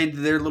Butcher and the Blade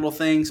did their little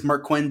things.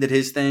 Mark Quinn did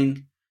his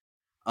thing.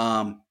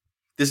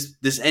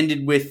 This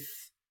ended with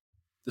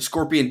the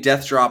Scorpion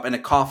Death Drop and a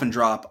Coffin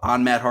Drop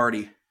on Matt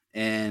Hardy,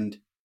 and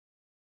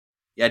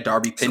yeah,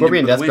 Darby pinned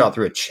Scorpion him for the Death win. Drop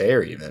through a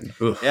chair even.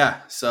 Oof. Yeah,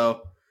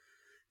 so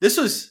this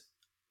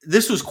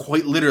was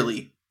quite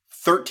literally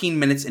 13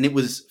 minutes, and it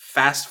was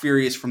fast,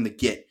 furious from the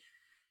get.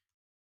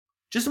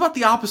 Just about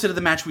the opposite of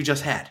the match we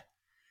just had.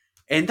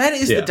 And that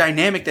is the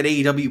dynamic that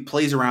AEW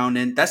plays around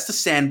in. That's the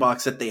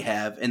sandbox that they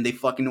have, and they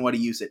fucking know how to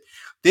use it.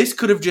 This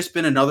could have just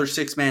been another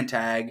 6-man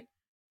tag.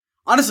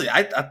 Honestly,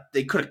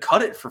 they could have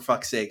cut it for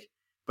fuck's sake.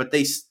 But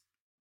these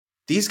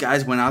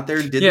guys went out there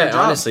and did their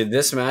job. Honestly,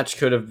 this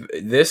match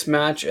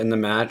and the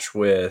match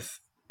with...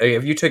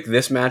 If you took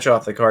this match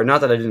off the card,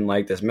 not that I didn't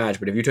like this match,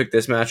 but if you took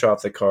this match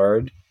off the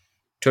card,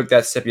 took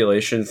that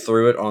stipulation,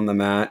 threw it on the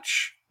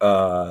match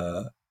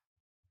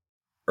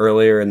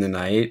earlier in the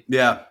night...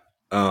 Yeah.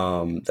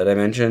 That I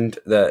mentioned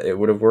that it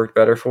would have worked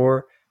better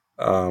for.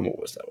 What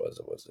was that?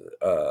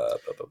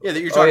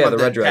 You're talking about the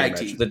Red tag Dragon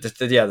team. match.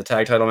 The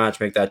tag title match.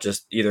 Make that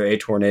just either a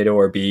tornado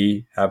or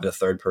B. Have the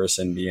third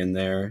person be in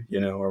there,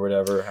 or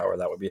whatever. However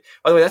that would be.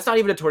 By the way, that's not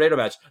even a tornado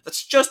match.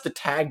 That's just the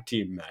tag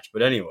team match.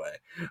 But anyway,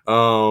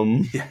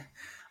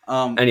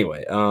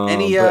 anyway,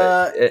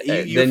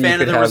 you a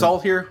fan of the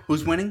result here?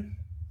 Who's winning?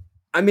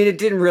 I mean, it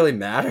didn't really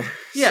matter.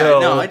 Yeah,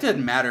 no, it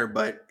didn't matter,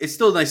 but it's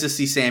still nice to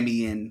see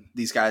Sammy and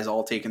these guys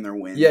all taking their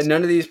wins. Yeah,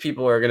 none of these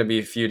people are going to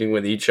be feuding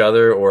with each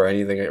other or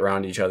anything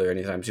around each other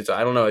anytime soon. So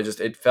I don't know.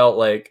 It felt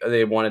like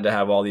they wanted to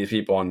have all these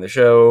people on the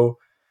show,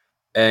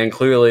 and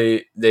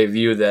clearly they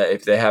view that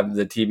if they have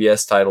the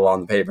TBS title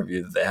on the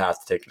pay-per-view, that they have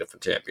to take the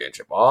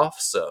championship off.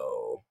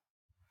 So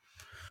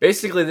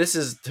basically, this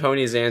is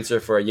Tony's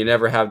answer for you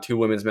never have 2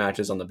 women's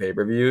matches on the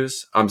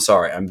pay-per-views. I'm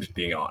sorry, I'm just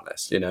being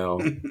honest,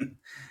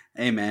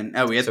 Hey man,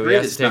 we had so we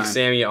have to take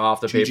Sammy off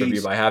the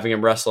pay-per-view by having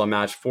him wrestle a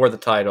match for the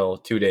title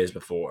 2 days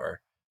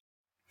before,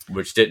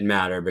 which didn't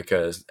matter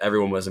because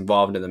everyone was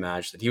involved in the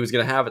match that he was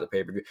going to have at the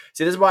pay-per-view.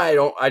 See, this is why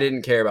I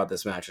didn't care about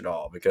this match at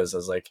all, because I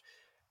was like,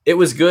 it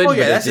was good. Oh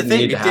yeah, but that's the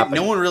thing.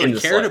 No one really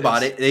cared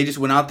about it. They just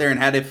went out there and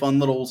had a fun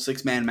little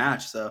 6-man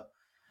match. So,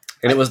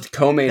 and it was the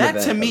co-main event.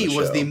 That to me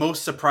was the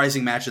most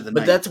surprising match of the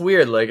night. But that's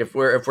weird. Like if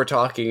we're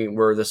talking,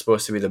 we're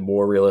supposed to be the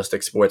more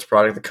realistic sports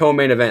product. The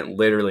co-main event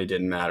literally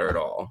didn't matter at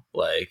all.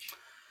 Like,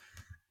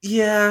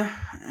 yeah,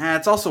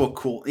 it's also a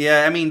cool.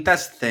 Yeah, I mean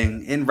that's the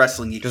thing in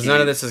wrestling. Because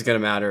none of this is going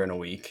to matter in a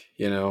week.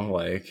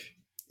 Like.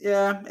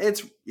 Yeah,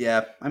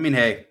 I mean,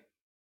 hey,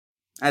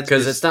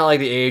 because it's not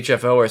like the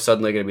AHFO are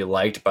suddenly going to be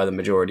liked by the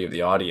majority of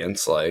the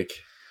audience. Like,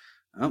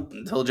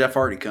 until Jeff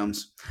Hardy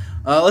comes.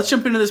 Let's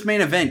jump into this main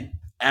event.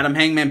 Adam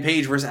Hangman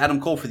Page versus Adam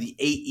Cole for the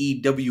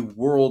AEW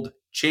World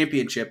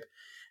Championship.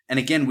 And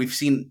again, we've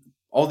seen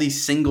all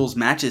these singles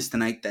matches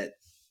tonight that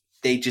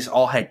they just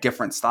all had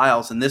different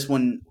styles. And this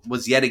one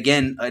was yet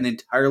again an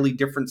entirely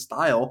different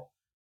style.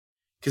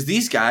 Because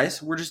these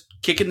guys were just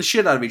kicking the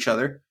shit out of each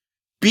other,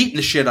 beating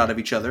the shit out of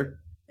each other.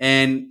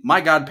 And my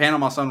God,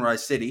 Panama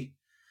Sunrise City.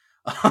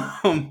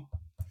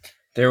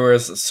 There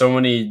was so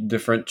many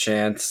different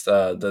chants.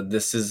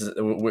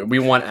 We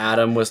want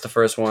Adam was the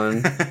first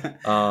one.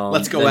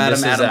 Let's go,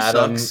 Adam.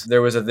 Adam sucks.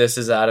 There was a this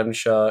is Adam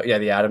show. Yeah,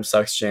 the Adam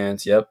sucks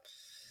chants. Yep.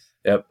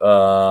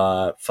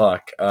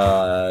 Fuck.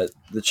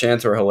 The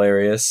chants were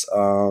hilarious.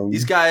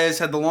 These guys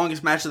had the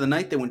longest match of the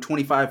night. They went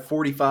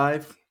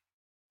 25-45.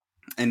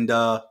 And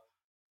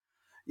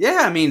yeah,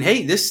 I mean,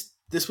 hey, this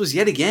was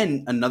yet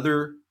again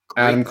another.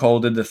 Adam Cole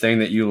did the thing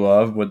that you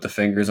love with the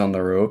fingers on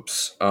the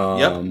ropes.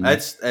 Yep,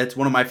 that's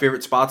one of my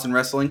favorite spots in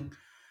wrestling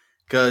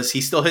because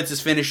he still hits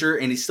his finisher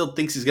and he still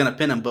thinks he's gonna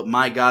pin him. But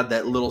my God,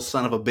 that little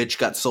son of a bitch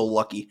got so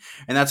lucky,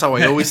 and that's how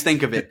I always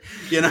think of it.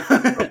 You know,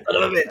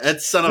 that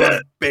son of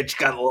a bitch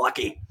got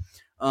lucky.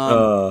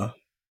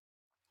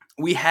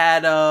 We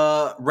had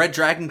Red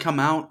Dragon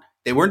come out.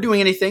 They weren't doing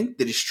anything.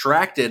 They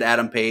distracted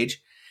Adam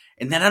Page,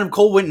 and then Adam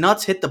Cole went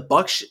nuts, hit the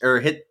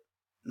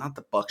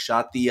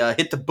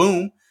hit the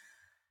boom.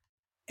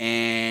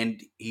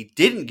 And he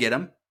didn't get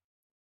him.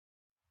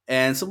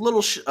 And some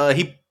little...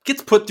 he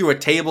gets put through a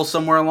table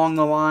somewhere along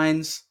the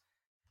lines.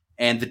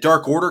 And the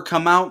Dark Order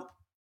come out.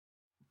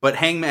 But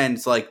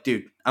Hangman's like,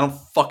 dude, I don't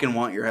fucking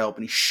want your help.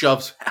 And he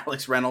shoves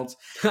Alex Reynolds.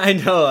 I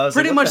know.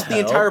 Pretty much the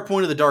entire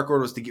point of the Dark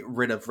Order was to get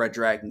rid of Red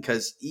Dragon.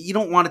 Because you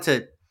don't want it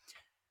to...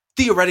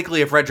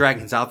 Theoretically, if Red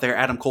Dragon's out there,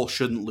 Adam Cole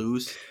shouldn't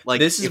lose. Like,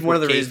 this is one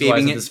of the reasons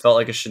why this felt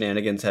like a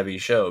shenanigans heavy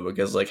show.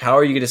 Because, like, how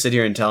are you going to sit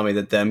here and tell me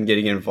that them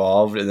getting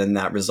involved and then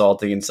that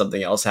resulting in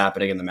something else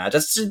happening in the match?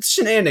 That's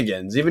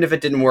shenanigans, even if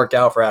it didn't work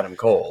out for Adam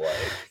Cole. Like.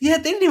 Yeah,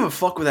 they didn't even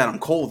fuck with Adam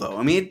Cole, though.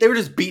 I mean, they were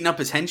just beating up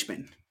his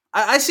henchmen.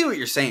 I see what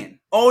you're saying.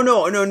 Oh,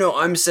 no.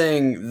 I'm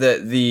saying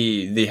that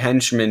the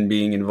henchmen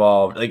being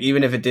involved, like,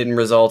 even if it didn't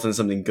result in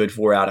something good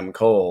for Adam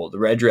Cole, the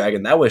Red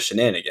Dragon, that was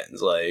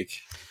shenanigans. Like,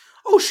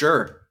 oh,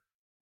 sure.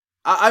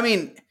 I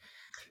mean,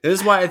 this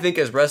is why I think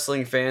as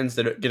wrestling fans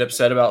that get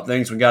upset about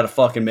things, we got to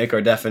fucking make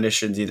our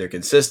definitions either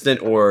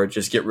consistent or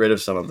just get rid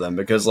of some of them.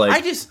 Because, like, I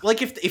just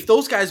like if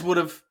those guys would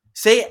have,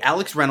 say,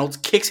 Alex Reynolds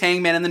kicks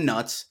Hangman in the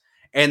nuts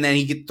and then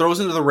he throws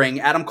into the ring,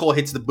 Adam Cole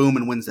hits the boom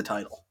and wins the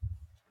title.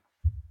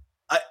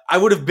 I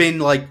would have been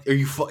like,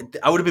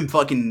 I would have been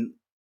fucking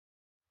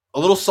a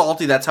little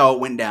salty. That's how it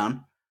went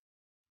down.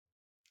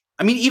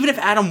 I mean, even if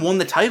Adam won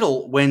the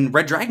title when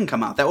Red Dragon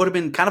come out, that would have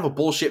been kind of a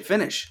bullshit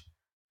finish.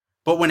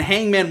 But when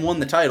Hangman won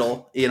the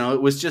title, you know,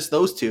 it was just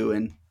those two.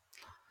 And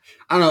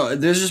I don't know.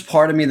 There's just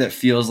part of me that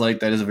feels like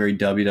that is a very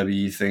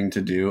WWE thing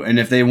to do. And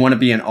if they want to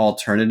be an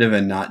alternative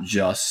and not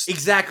just...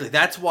 Exactly.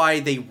 That's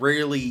why they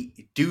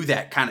rarely do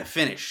that kind of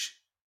finish.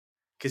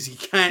 Because you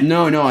can't...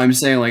 No, I'm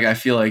saying, like, I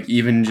feel like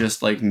even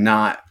just, like,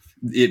 not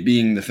it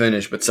being the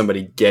finish, but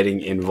somebody getting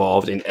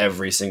involved in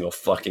every single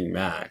fucking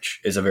match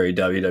is a very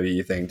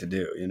WWE thing to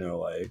do, you know,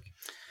 like...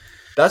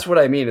 That's what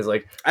I mean is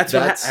like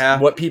that's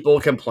what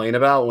people complain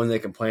about when they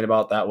complain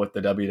about that with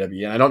the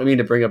WWE. And I don't mean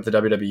to bring up the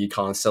WWE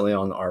constantly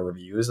on our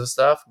reviews and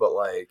stuff, but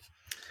like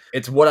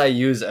it's what I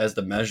use as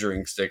the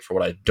measuring stick for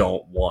what I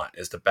don't want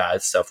is the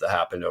bad stuff that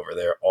happened over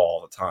there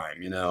all the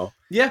time, you know?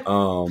 Yeah.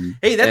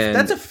 Hey,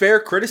 that's a fair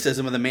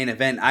criticism of the main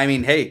event. I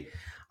mean, hey,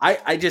 I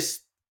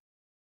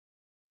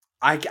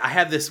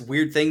have this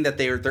weird thing that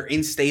they're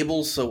in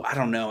stables, so I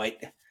don't know.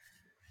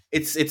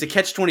 It's a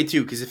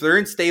catch-22 because if they're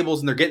in stables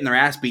and they're getting their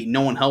ass beat,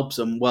 no one helps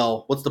them.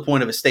 Well, what's the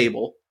point of a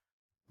stable?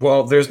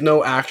 Well, there's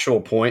no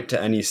actual point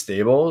to any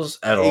stables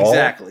at all.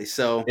 Exactly.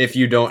 So if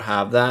you don't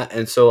have that,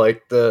 and so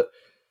like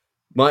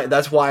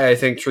that's why I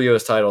think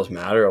trios titles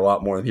matter a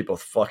lot more than people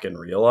fucking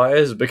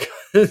realize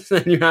because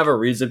then you have a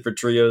reason for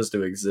trios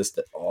to exist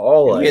at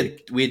all. Yeah,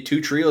 we had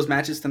 2 trios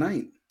matches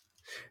tonight.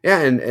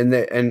 Yeah,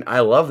 and I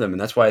love them, and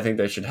that's why I think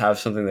they should have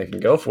something they can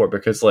go for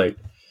because like.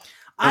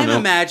 I'm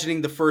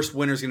imagining the first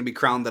winner is going to be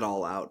crowned at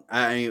All Out.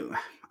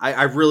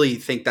 I really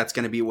think that's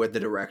going to be the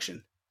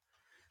direction.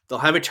 They'll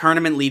have a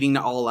tournament leading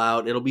to All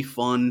Out. It'll be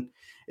fun.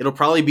 It'll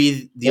probably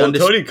be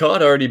Tony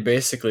Khan already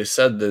basically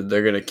said that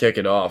they're going to kick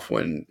it off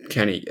when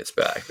Kenny gets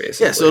back,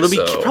 basically. Yeah, so it'll be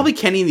probably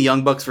Kenny and the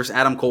Young Bucks versus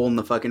Adam Cole and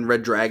the fucking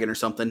Red Dragon or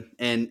something.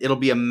 And it'll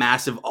be a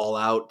massive All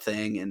Out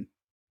thing. And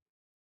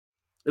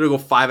it'll go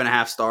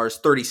 5.5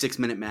 stars,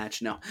 36-minute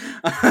match. No.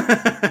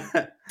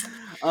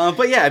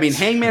 But yeah, I mean,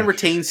 Hangman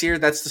retains here.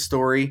 That's the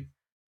story.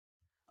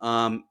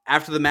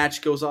 After the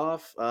match goes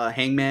off,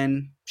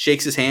 Hangman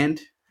shakes his hand.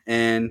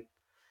 And,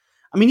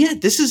 I mean, yeah,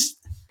 this is...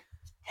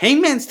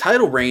 Hangman's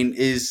title reign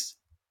is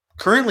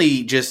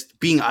currently just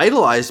being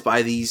idolized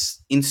by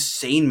these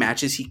insane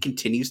matches he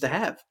continues to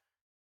have.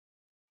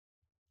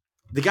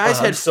 The guy's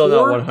had still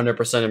not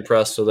 100%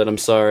 impressed with it. I'm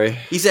sorry.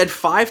 He's had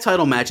 5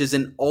 title matches,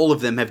 and all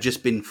of them have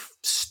just been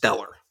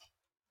stellar.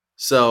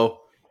 So...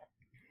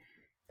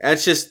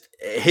 That's just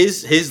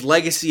his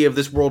legacy of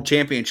this world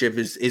championship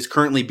is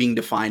currently being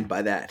defined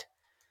by that.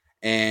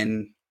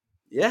 And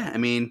yeah, I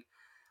mean,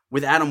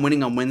 with Adam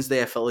winning on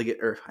Wednesday, I felt like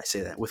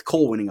with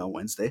Cole winning on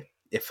Wednesday,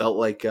 it felt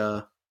like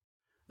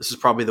this is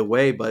probably the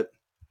way. But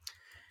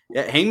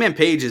yeah, Hangman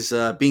Page is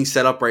being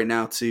set up right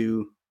now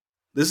to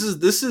this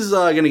is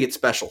going to get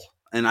special.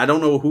 And I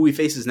don't know who he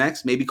faces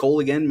next. Maybe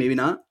Cole again, maybe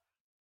not.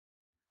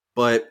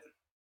 But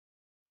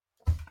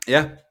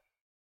yeah.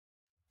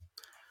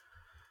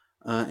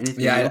 Anything?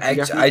 Yeah,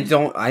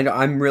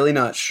 I'm really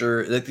not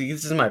sure. Like,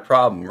 this is my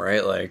problem,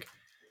 right? Like,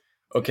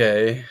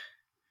 okay,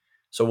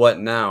 so what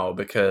now?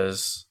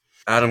 Because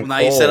Adam Now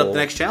Cole, you set up the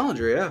next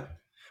challenger, yeah.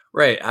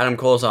 Right, Adam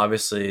Cole's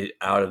obviously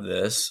out of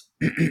this,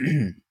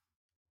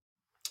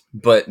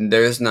 but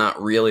there's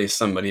not really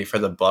somebody for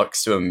the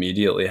Bucks to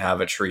immediately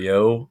have a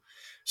trio.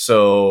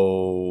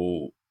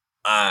 So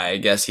I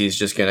guess he's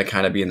just going to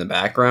kind of be in the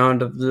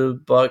background of the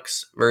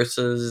Bucks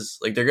versus,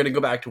 like, they're going to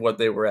go back to what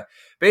they were at.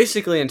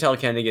 Basically, until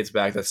Kenny gets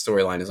back, that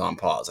storyline is on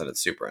pause, and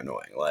it's super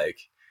annoying. Like,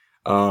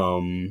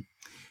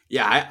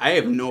 yeah, I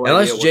have no idea.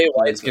 Unless Jay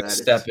White's going to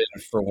step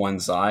in for one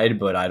side,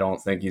 but I don't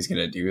think he's going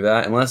to do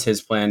that. Unless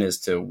his plan is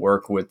to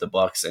work with the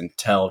Bucks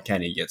until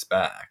Kenny gets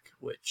back,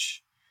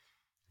 which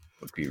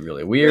would be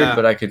really weird. Yeah.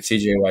 But I could see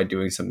Jay White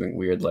doing something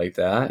weird like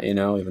that,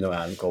 even though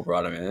Adam Cole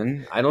brought him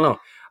in. I don't know.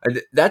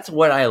 That's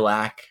what I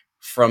lack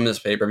from this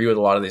pay-per-view with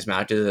a lot of these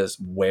matches, is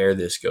where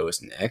this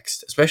goes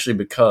next, especially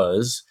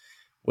because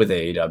with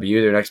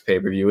AEW, their next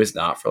pay-per-view is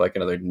not for like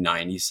another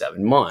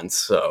 97 months.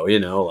 So,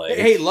 like...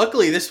 Hey,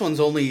 luckily this one's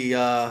only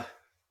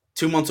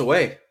 2 months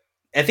away.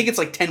 I think it's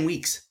like 10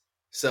 weeks.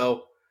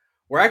 So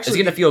we're actually... It's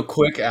going to feel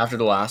quick after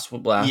the last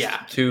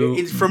yeah, two...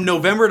 It's from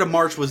November to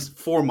March was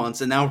 4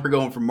 months, and now we're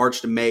going from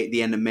March to May,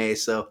 the end of May.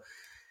 So,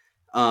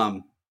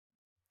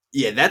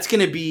 yeah, that's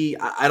going to be...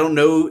 I don't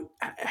know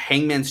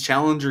Hangman's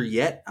challenger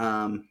yet.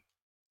 Part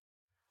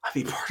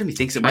of me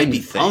thinks it might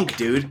be Punk,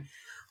 dude.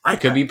 It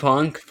could be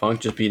Punk. Punk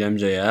just beat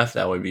MJF.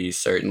 That would be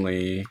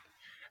certainly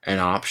an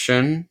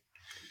option.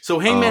 So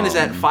Hangman is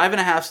at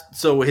 5.5.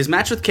 So his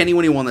match with Kenny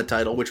when he won the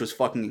title, which was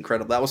fucking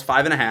incredible, that was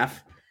 5.5.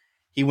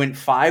 He went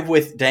 5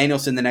 with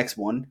Danielson the next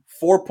one,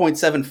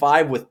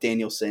 4.75 with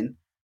Danielson.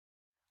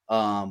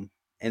 And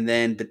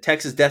then the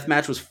Texas Death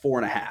Match was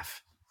 4.5.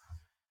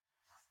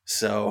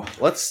 So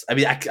I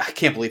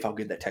can't believe how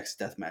good that Texas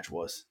Death Match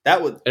was. I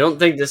don't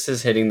think this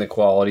is hitting the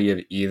quality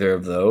of either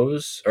of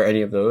those or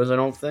any of those. I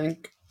don't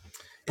think,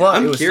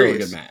 but it was still a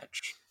good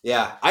match.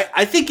 Yeah,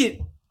 I think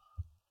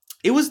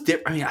it was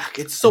different.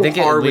 It's so hard. It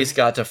at least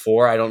got to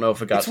 4. I don't know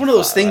if it got. It's one of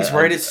those things,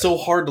 right? It's so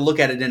hard to look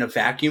at it in a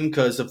vacuum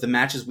because of the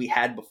matches we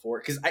had before.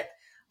 Because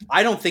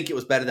I don't think it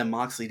was better than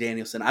Moxley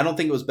Danielson. I don't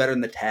think it was better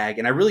than the tag,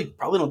 and I really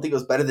probably don't think it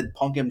was better than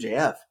Punk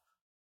MJF.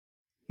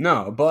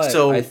 No, but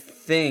I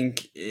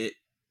think it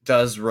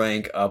does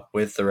rank up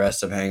with the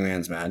rest of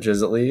Hangman's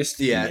matches, at least.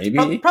 Yeah,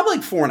 maybe probably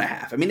like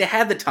 4.5. It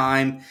had the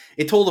time.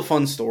 It told a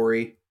fun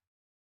story.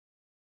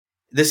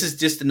 This is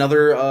just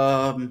another,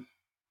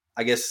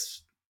 I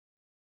guess,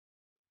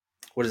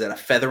 what is that? A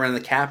feather in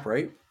the cap,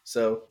 right?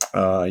 So,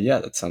 yeah,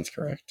 that sounds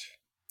correct.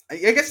 I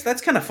guess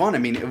that's kind of fun.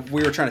 If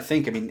we were trying to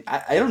think,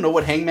 I don't know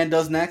what Hangman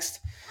does next.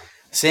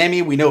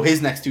 Sammy, we know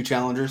his next 2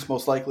 challengers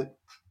most likely.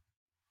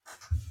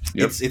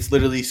 Yep. It's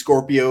literally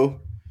Scorpio.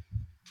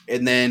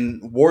 And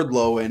then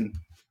Wardlow, and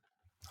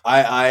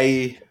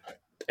I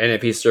and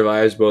if he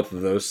survives both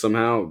of those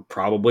somehow,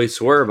 probably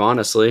Swerve,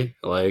 honestly.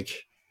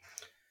 Like,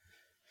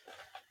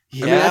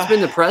 yeah. That's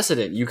been the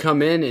precedent. You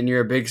come in and you're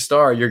a big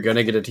star, you're going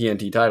to get a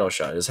TNT title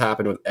shot. It's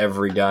happened with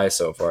every guy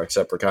so far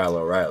except for Kyle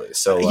O'Reilly.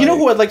 So, you know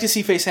who I'd like to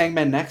see face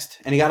Hangman next?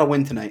 And he got to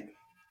win tonight.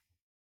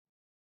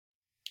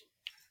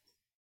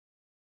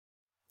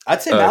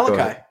 I'd say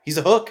Malachi. He's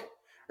a hook.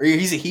 Or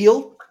he's a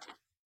heel.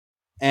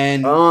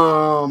 And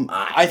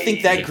I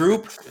think that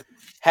group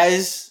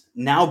has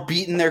now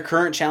beaten their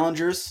current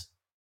challengers.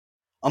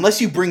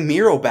 Unless you bring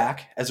Miro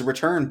back as a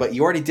return, but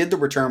you already did the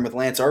return with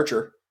Lance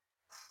Archer,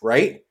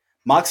 right?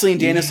 Moxley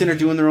and Danielson are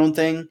doing their own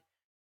thing.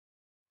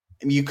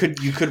 You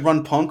could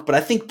run Punk, but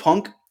I think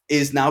Punk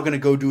is now going to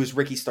go do his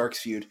Ricky Starks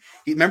feud.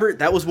 Remember,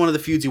 that was one of the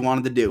feuds he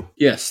wanted to do.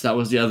 Yes, that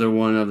was the other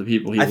one of the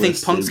people I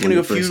think Punk's going to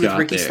go feud with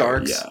Ricky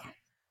Starks. Yeah.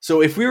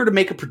 So if we were to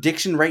make a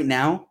prediction right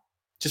now,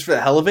 just for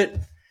the hell of it,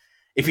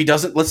 if he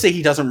doesn't, let's say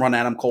he doesn't run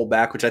Adam Cole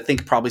back, which I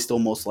think probably still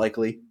most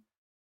likely.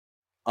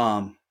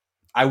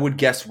 I would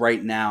guess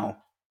right now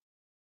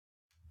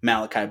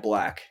Malachi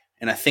Black,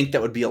 and I think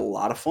that would be a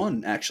lot of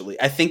fun. Actually,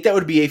 I think that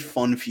would be a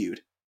fun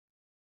feud.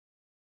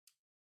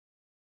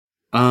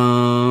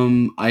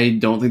 I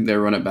don't think they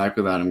run it back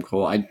with Adam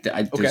Cole.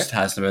 Just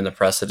hasn't been the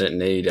precedent in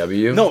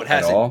AEW. No, it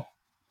hasn't. At all.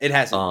 It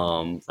hasn't.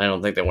 I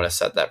don't think they want to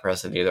set that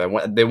precedent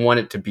either. They want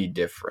it to be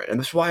different, and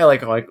that's why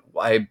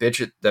I bitch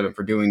at them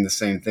for doing the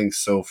same thing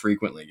so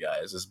frequently,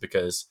 guys. Is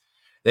because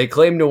they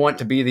claim to want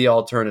to be the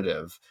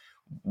alternative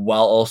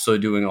while also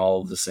doing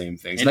all of the same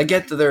things. And I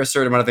get that there are a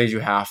certain amount of things you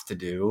have to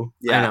do,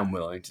 and I'm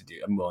willing to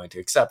do. I'm willing to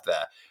accept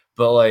that,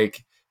 but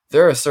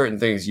there are certain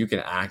things you can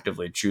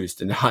actively choose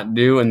to not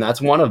do, and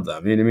that's one of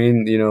them. You know what I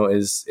mean?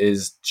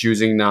 Is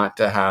choosing not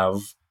to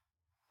have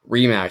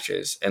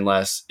rematches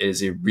unless it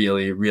is a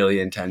really,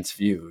 really intense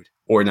feud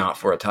or not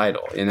for a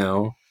title,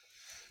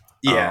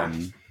 Yeah.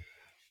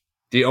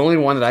 The only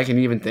one that I can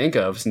even think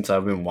of since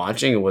I've been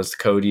watching was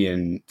Cody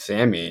and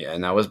Sammy,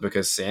 and that was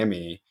because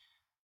Sammy,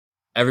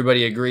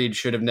 everybody agreed,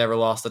 should have never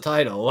lost the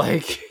title.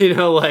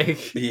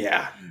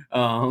 Yeah.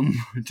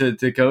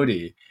 To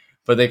Cody.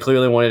 But they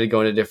clearly wanted to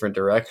go in a different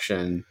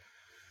direction.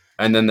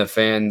 And then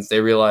they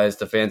realized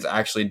the fans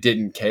actually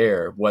didn't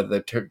care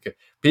whether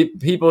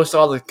people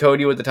saw the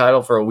Cody with the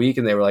title for a week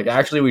and they were like,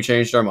 actually, we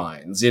changed our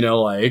minds. This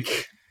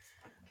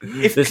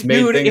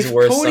made things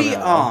worse Cody,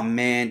 somehow. Oh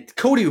man,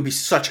 Cody would be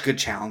such a good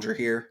challenger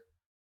here.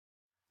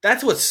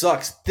 That's what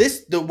sucks.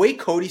 The way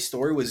Cody's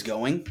story was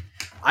going,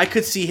 I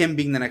could see him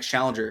being the next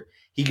challenger.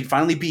 He could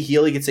finally be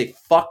heel. He could say,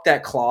 fuck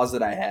that clause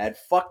that I had.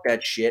 Fuck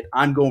that shit.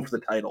 I'm going for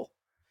the title.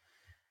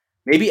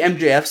 Maybe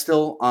MJF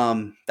still.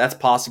 That's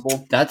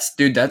possible.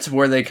 That's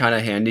where they kind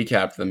of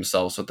handicapped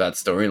themselves with that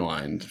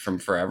storyline from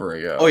forever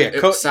ago. Oh yeah,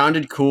 it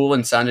sounded cool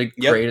and sounded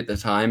great at the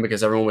time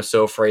because everyone was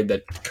so afraid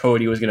that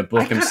Cody was going to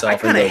book himself. I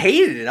kind of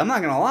hated it. I'm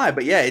not going to lie,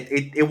 but yeah,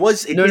 it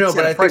was.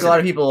 But I think a lot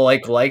of people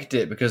liked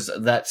it because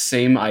that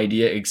same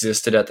idea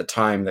existed at the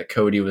time that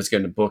Cody was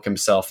going to book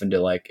himself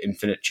into like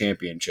infinite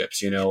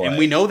championships. And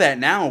we know that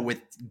now with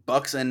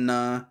Bucks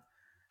and.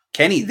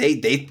 Kenny,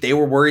 they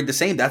were worried the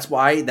same. That's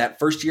why that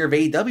first year of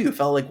AEW, it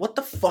felt like, what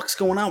the fuck's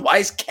going on? Why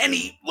is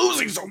Kenny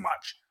losing so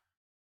much?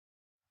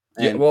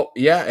 And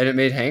it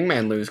made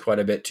Hangman lose quite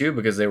a bit too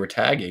because they were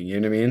tagging. You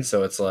know what I mean?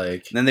 So it's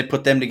like, and then they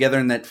put them together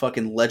in that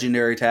fucking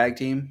legendary tag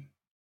team.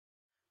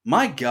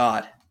 My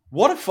God,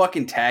 what a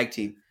fucking tag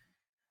team!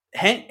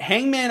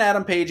 Hangman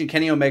Adam Page and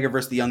Kenny Omega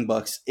versus the Young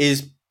Bucks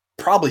is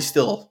probably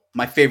still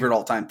my favorite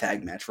all-time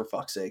tag match. For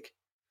fuck's sake.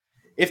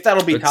 If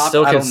that'll be top,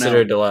 still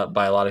considered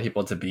by a lot of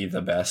people to be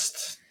the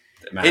best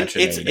match.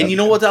 And you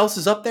know what else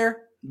is up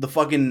there? The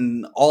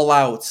fucking All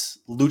Outs,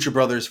 Lucha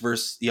Brothers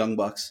versus Young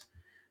Bucks.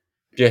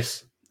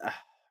 Yes.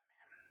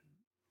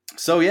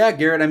 So yeah,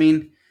 Garrett. I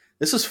mean,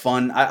 this was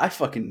fun.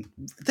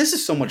 This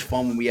is so much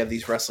fun when we have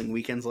these wrestling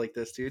weekends like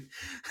this, dude.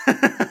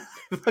 It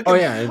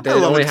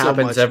only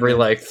happens every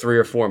like 3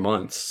 or 4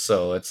 months,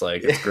 so it's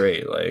like it's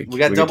great. Like we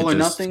got Double or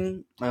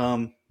Nothing.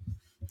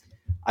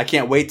 I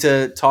can't wait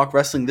to talk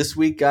wrestling this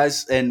week,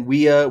 guys. And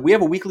we have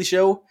a weekly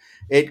show.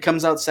 It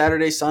comes out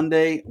Saturday,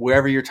 Sunday,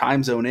 wherever your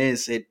time zone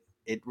is. It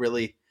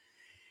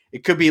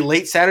could be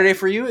late Saturday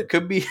for you. It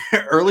could be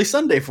early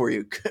Sunday for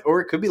you,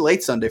 or it could be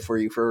late Sunday for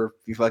you for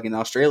you fucking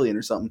Australian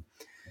or something.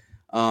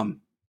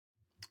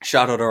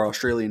 Shout out our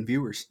Australian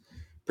viewers.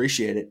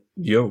 Appreciate it.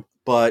 Yo.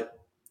 But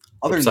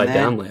other than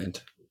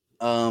that,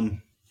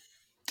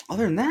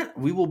 other than that,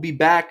 we will be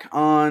back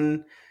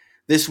on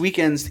this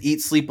weekend's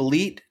Eat Sleep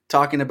Elite,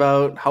 talking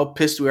about how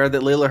pissed we are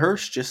that Layla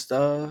Hirsch just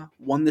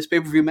won this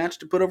pay-per-view match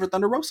to put over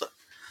Thunder Rosa.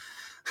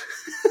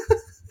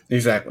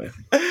 Exactly.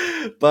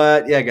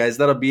 But yeah, guys,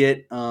 that'll be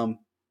it.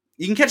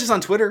 You can catch us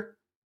on Twitter.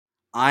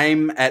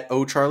 I'm at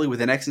OCharlie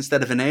with an X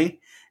instead of an A.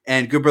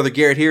 And good brother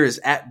Garrett here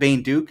is at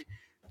Bane Duke.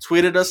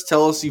 Tweet at us.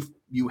 Tell us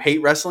you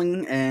hate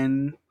wrestling,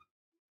 and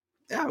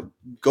yeah,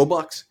 go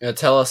Bucks. Yeah,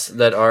 tell us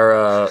that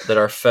our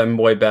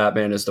femboy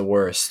Batman is the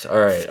worst. All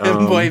right,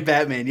 femboy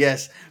Batman.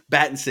 Yes,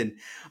 Battinson.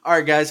 All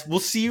right, guys.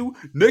 We'll see you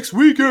next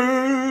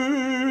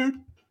weekend.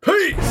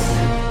 Peace.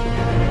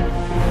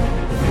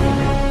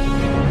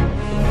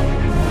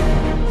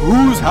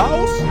 Whose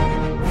house?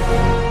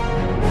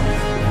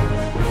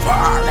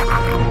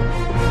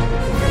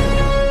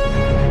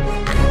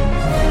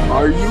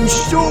 Are you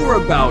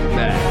sure about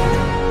that?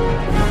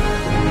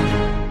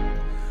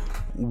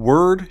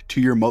 Word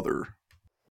to your mother.